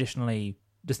doesn't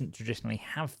traditionally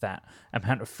have that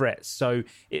amount of frets. So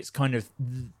it's kind of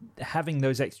having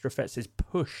those extra frets has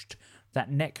pushed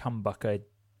that neck humbucker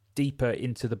deeper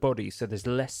into the body, so there's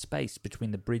less space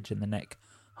between the bridge and the neck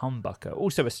humbucker.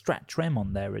 Also a Strat trem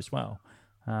on there as well.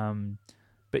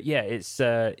 But yeah,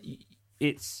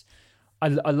 I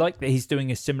like that he's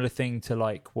doing a similar thing to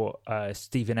like what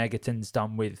Stephen Egerton's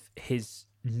done with his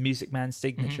Music Man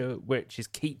signature, which is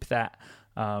keep that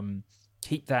Stingray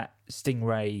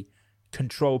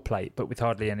control plate, but with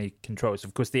hardly any controls.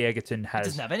 Of course, the Egerton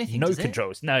has no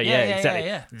controls. No, exactly.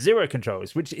 Yeah. 0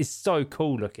 controls, which is so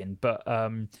cool looking. But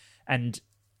and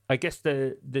I guess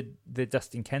the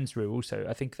Dustin Kensrue also,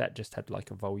 I think that just had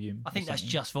like a volume. I think that's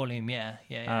just volume, yeah.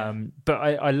 But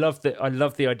I love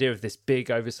the idea of this big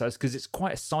oversized, because it's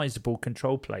quite a sizable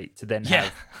control plate to then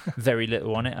have very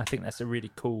little on it. I think that's a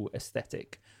really cool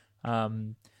aesthetic. I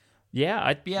kind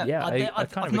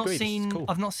of agree. Cool.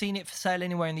 I've not seen it for sale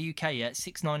anywhere in the UK yet.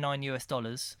 $699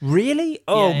 US. Really?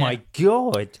 Oh my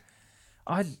god!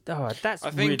 That's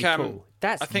really cool.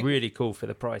 That's really cool for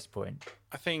the price point.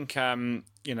 I think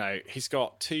he's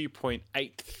got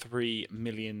 2.83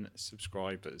 million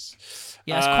subscribers.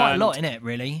 Yeah, it's quite a lot, isn't it?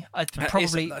 Really,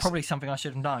 probably something I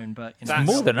should have known, but it's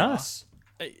more than us.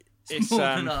 It's more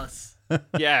than us.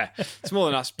 Yeah, it's more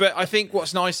than us. But I think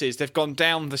what's nice is they've gone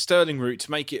down the Sterling route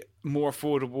to make it more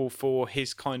affordable for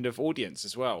his kind of audience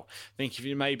as well. I think if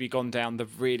you maybe gone down the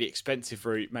really expensive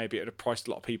route, maybe it would have priced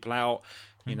a lot of people out.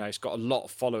 You know, it's got a lot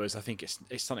of followers. I think it's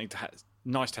something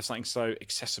nice to have something so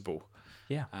accessible.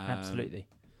 Yeah, absolutely.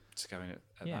 To go in at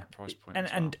that price point.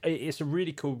 And it's a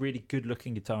really cool, really good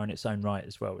looking guitar in its own right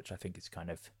as well, which I think is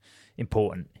kind of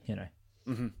important, you know.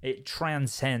 Mm-hmm. It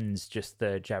transcends just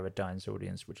the Jared Dines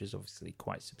audience, which is obviously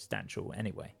quite substantial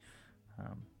anyway.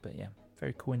 But yeah,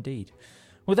 very cool indeed.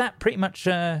 Well, that pretty much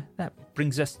that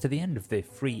brings us to the end of the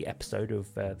free episode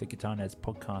of the Guitar Nerds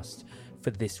podcast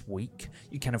for this week.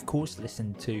 You can, of course,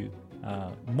 listen to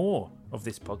more of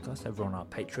this podcast over on our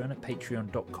Patreon at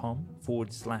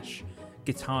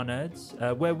patreon.com/Guitar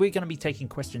Nerds, where we're going to be taking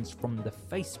questions from the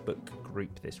Facebook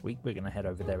group this week. We're going to head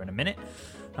over there in a minute.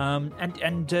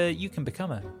 And you can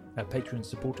become a Patreon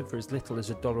supporter for as little as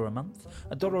 $1 a month.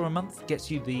 $1 a month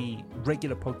gets you the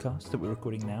regular podcast that we're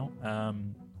recording now,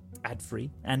 ad-free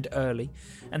and early,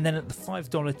 and then at the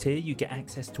 $5 tier you get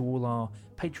access to all our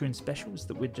Patreon specials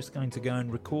that we're just going to go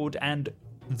and record, and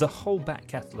the whole back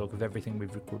catalogue of everything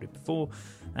we've recorded before.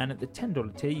 And at the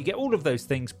 $10 tier you get all of those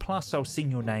things, plus I'll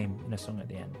sing your name in a song at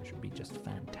the end, which would be just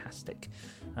fantastic.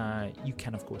 You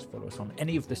can of course follow us on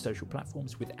any of the social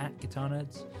platforms with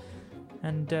 @GuitarNerds,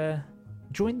 and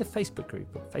join the Facebook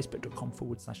group at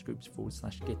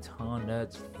facebook.com/groups/Guitar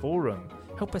Nerds Forum.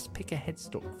 Help us pick a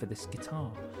headstock for this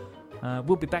guitar.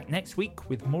 We'll be back next week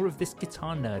with more of this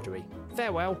guitar nerdery.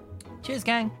 Farewell. Cheers,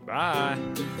 gang. Bye.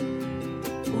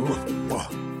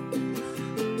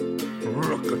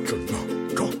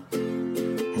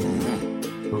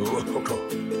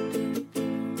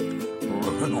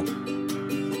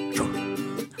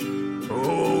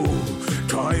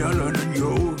 Kyle and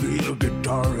Yogi, the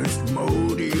guitarist,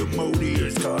 Modi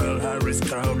is Kyle Harris,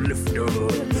 Kyle Lifter,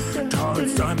 Todd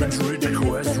Simon's Riddick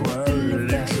Westwell, and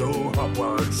Joe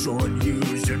Howard, Sean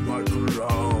Hughes, and Michael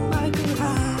Lau,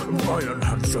 Brian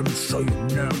Hanson, Shane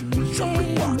Nem,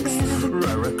 Jeffrey Wax,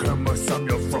 Eric Emma,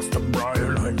 Samuel Frost, and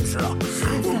Brian Hensler,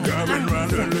 Gavin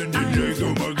Randall, Lindy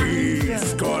Jacob McGee,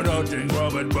 Scott Hutton,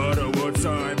 Robert Butterwood,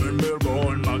 Simon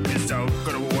Milborn, Marcus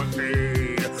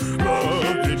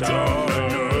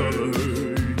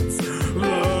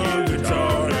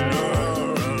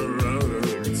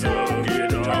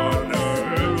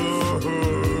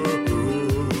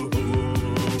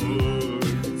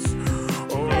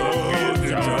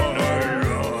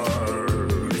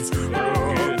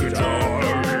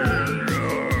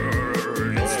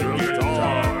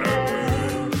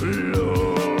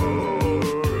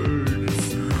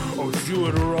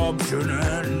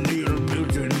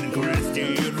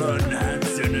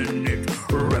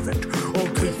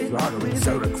Adam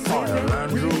Selleck, Fire,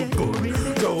 Andrew Good,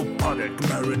 Joe Paddock,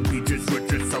 Marin Peaches,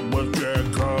 Richard Samuel, Jack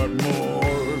Moore,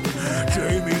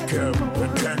 Jamie Kemp,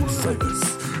 and Ken Savas,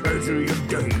 Adrian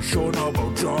Day, Sean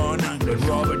Arbo, John Anglin,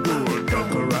 Robert Gould,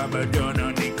 Dr. Ramadan,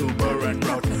 Andy Cooper, and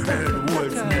Rod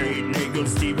Edwards, Nate Nagel,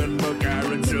 Stephen Buck,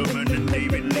 Aaron Sherman, and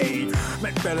David Lee,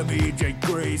 Matt Bellamy, Jake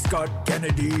Gray, Scott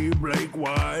Kennedy, Blake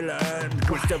Wyland,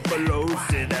 Christopher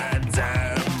Lawson, and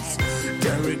Zams,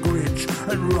 Derek Rich,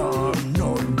 and Rob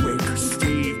Norwick,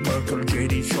 Steve Merkel,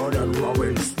 J.D. Short, and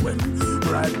Robin Smith,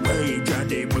 Brad Page,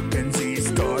 Andy McKenzie,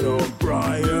 Scott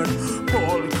O'Brien,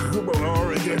 Paul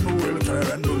Oregon,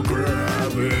 Wilker, and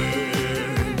Gravit,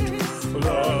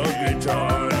 the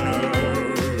Guitar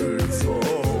Nerds, oh,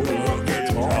 the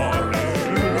Guitar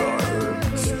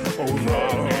Nerds, oh,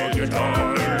 the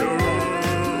Guitar Nerds.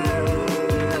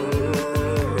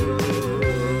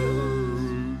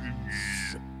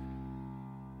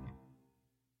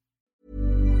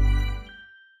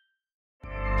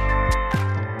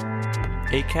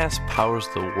 Acast powers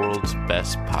the world's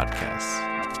best podcasts.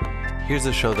 Here's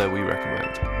a show that we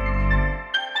recommend.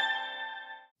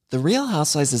 The Real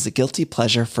Housewives is a guilty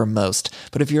pleasure for most,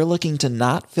 but if you're looking to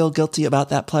not feel guilty about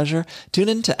that pleasure, tune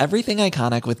in to Everything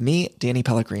Iconic with me, Danny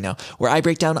Pellegrino, where I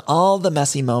break down all the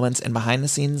messy moments and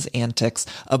behind-the-scenes antics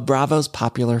of Bravo's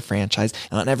popular franchise.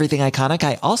 And on Everything Iconic,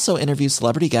 I also interview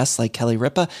celebrity guests like Kelly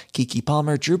Ripa, Keke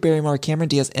Palmer, Drew Barrymore, Cameron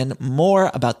Diaz, and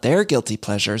more about their guilty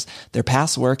pleasures, their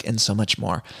past work, and so much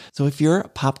more. So if you're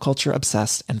pop culture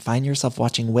obsessed and find yourself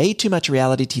watching way too much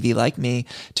reality TV like me,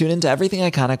 tune into Everything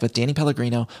Iconic with Danny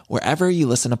Pellegrino, wherever you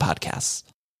listen to podcasts.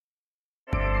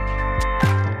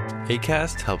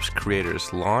 Acast helps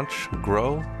creators launch,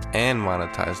 grow, and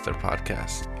monetize their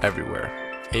podcasts everywhere.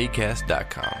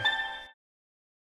 Acast.com.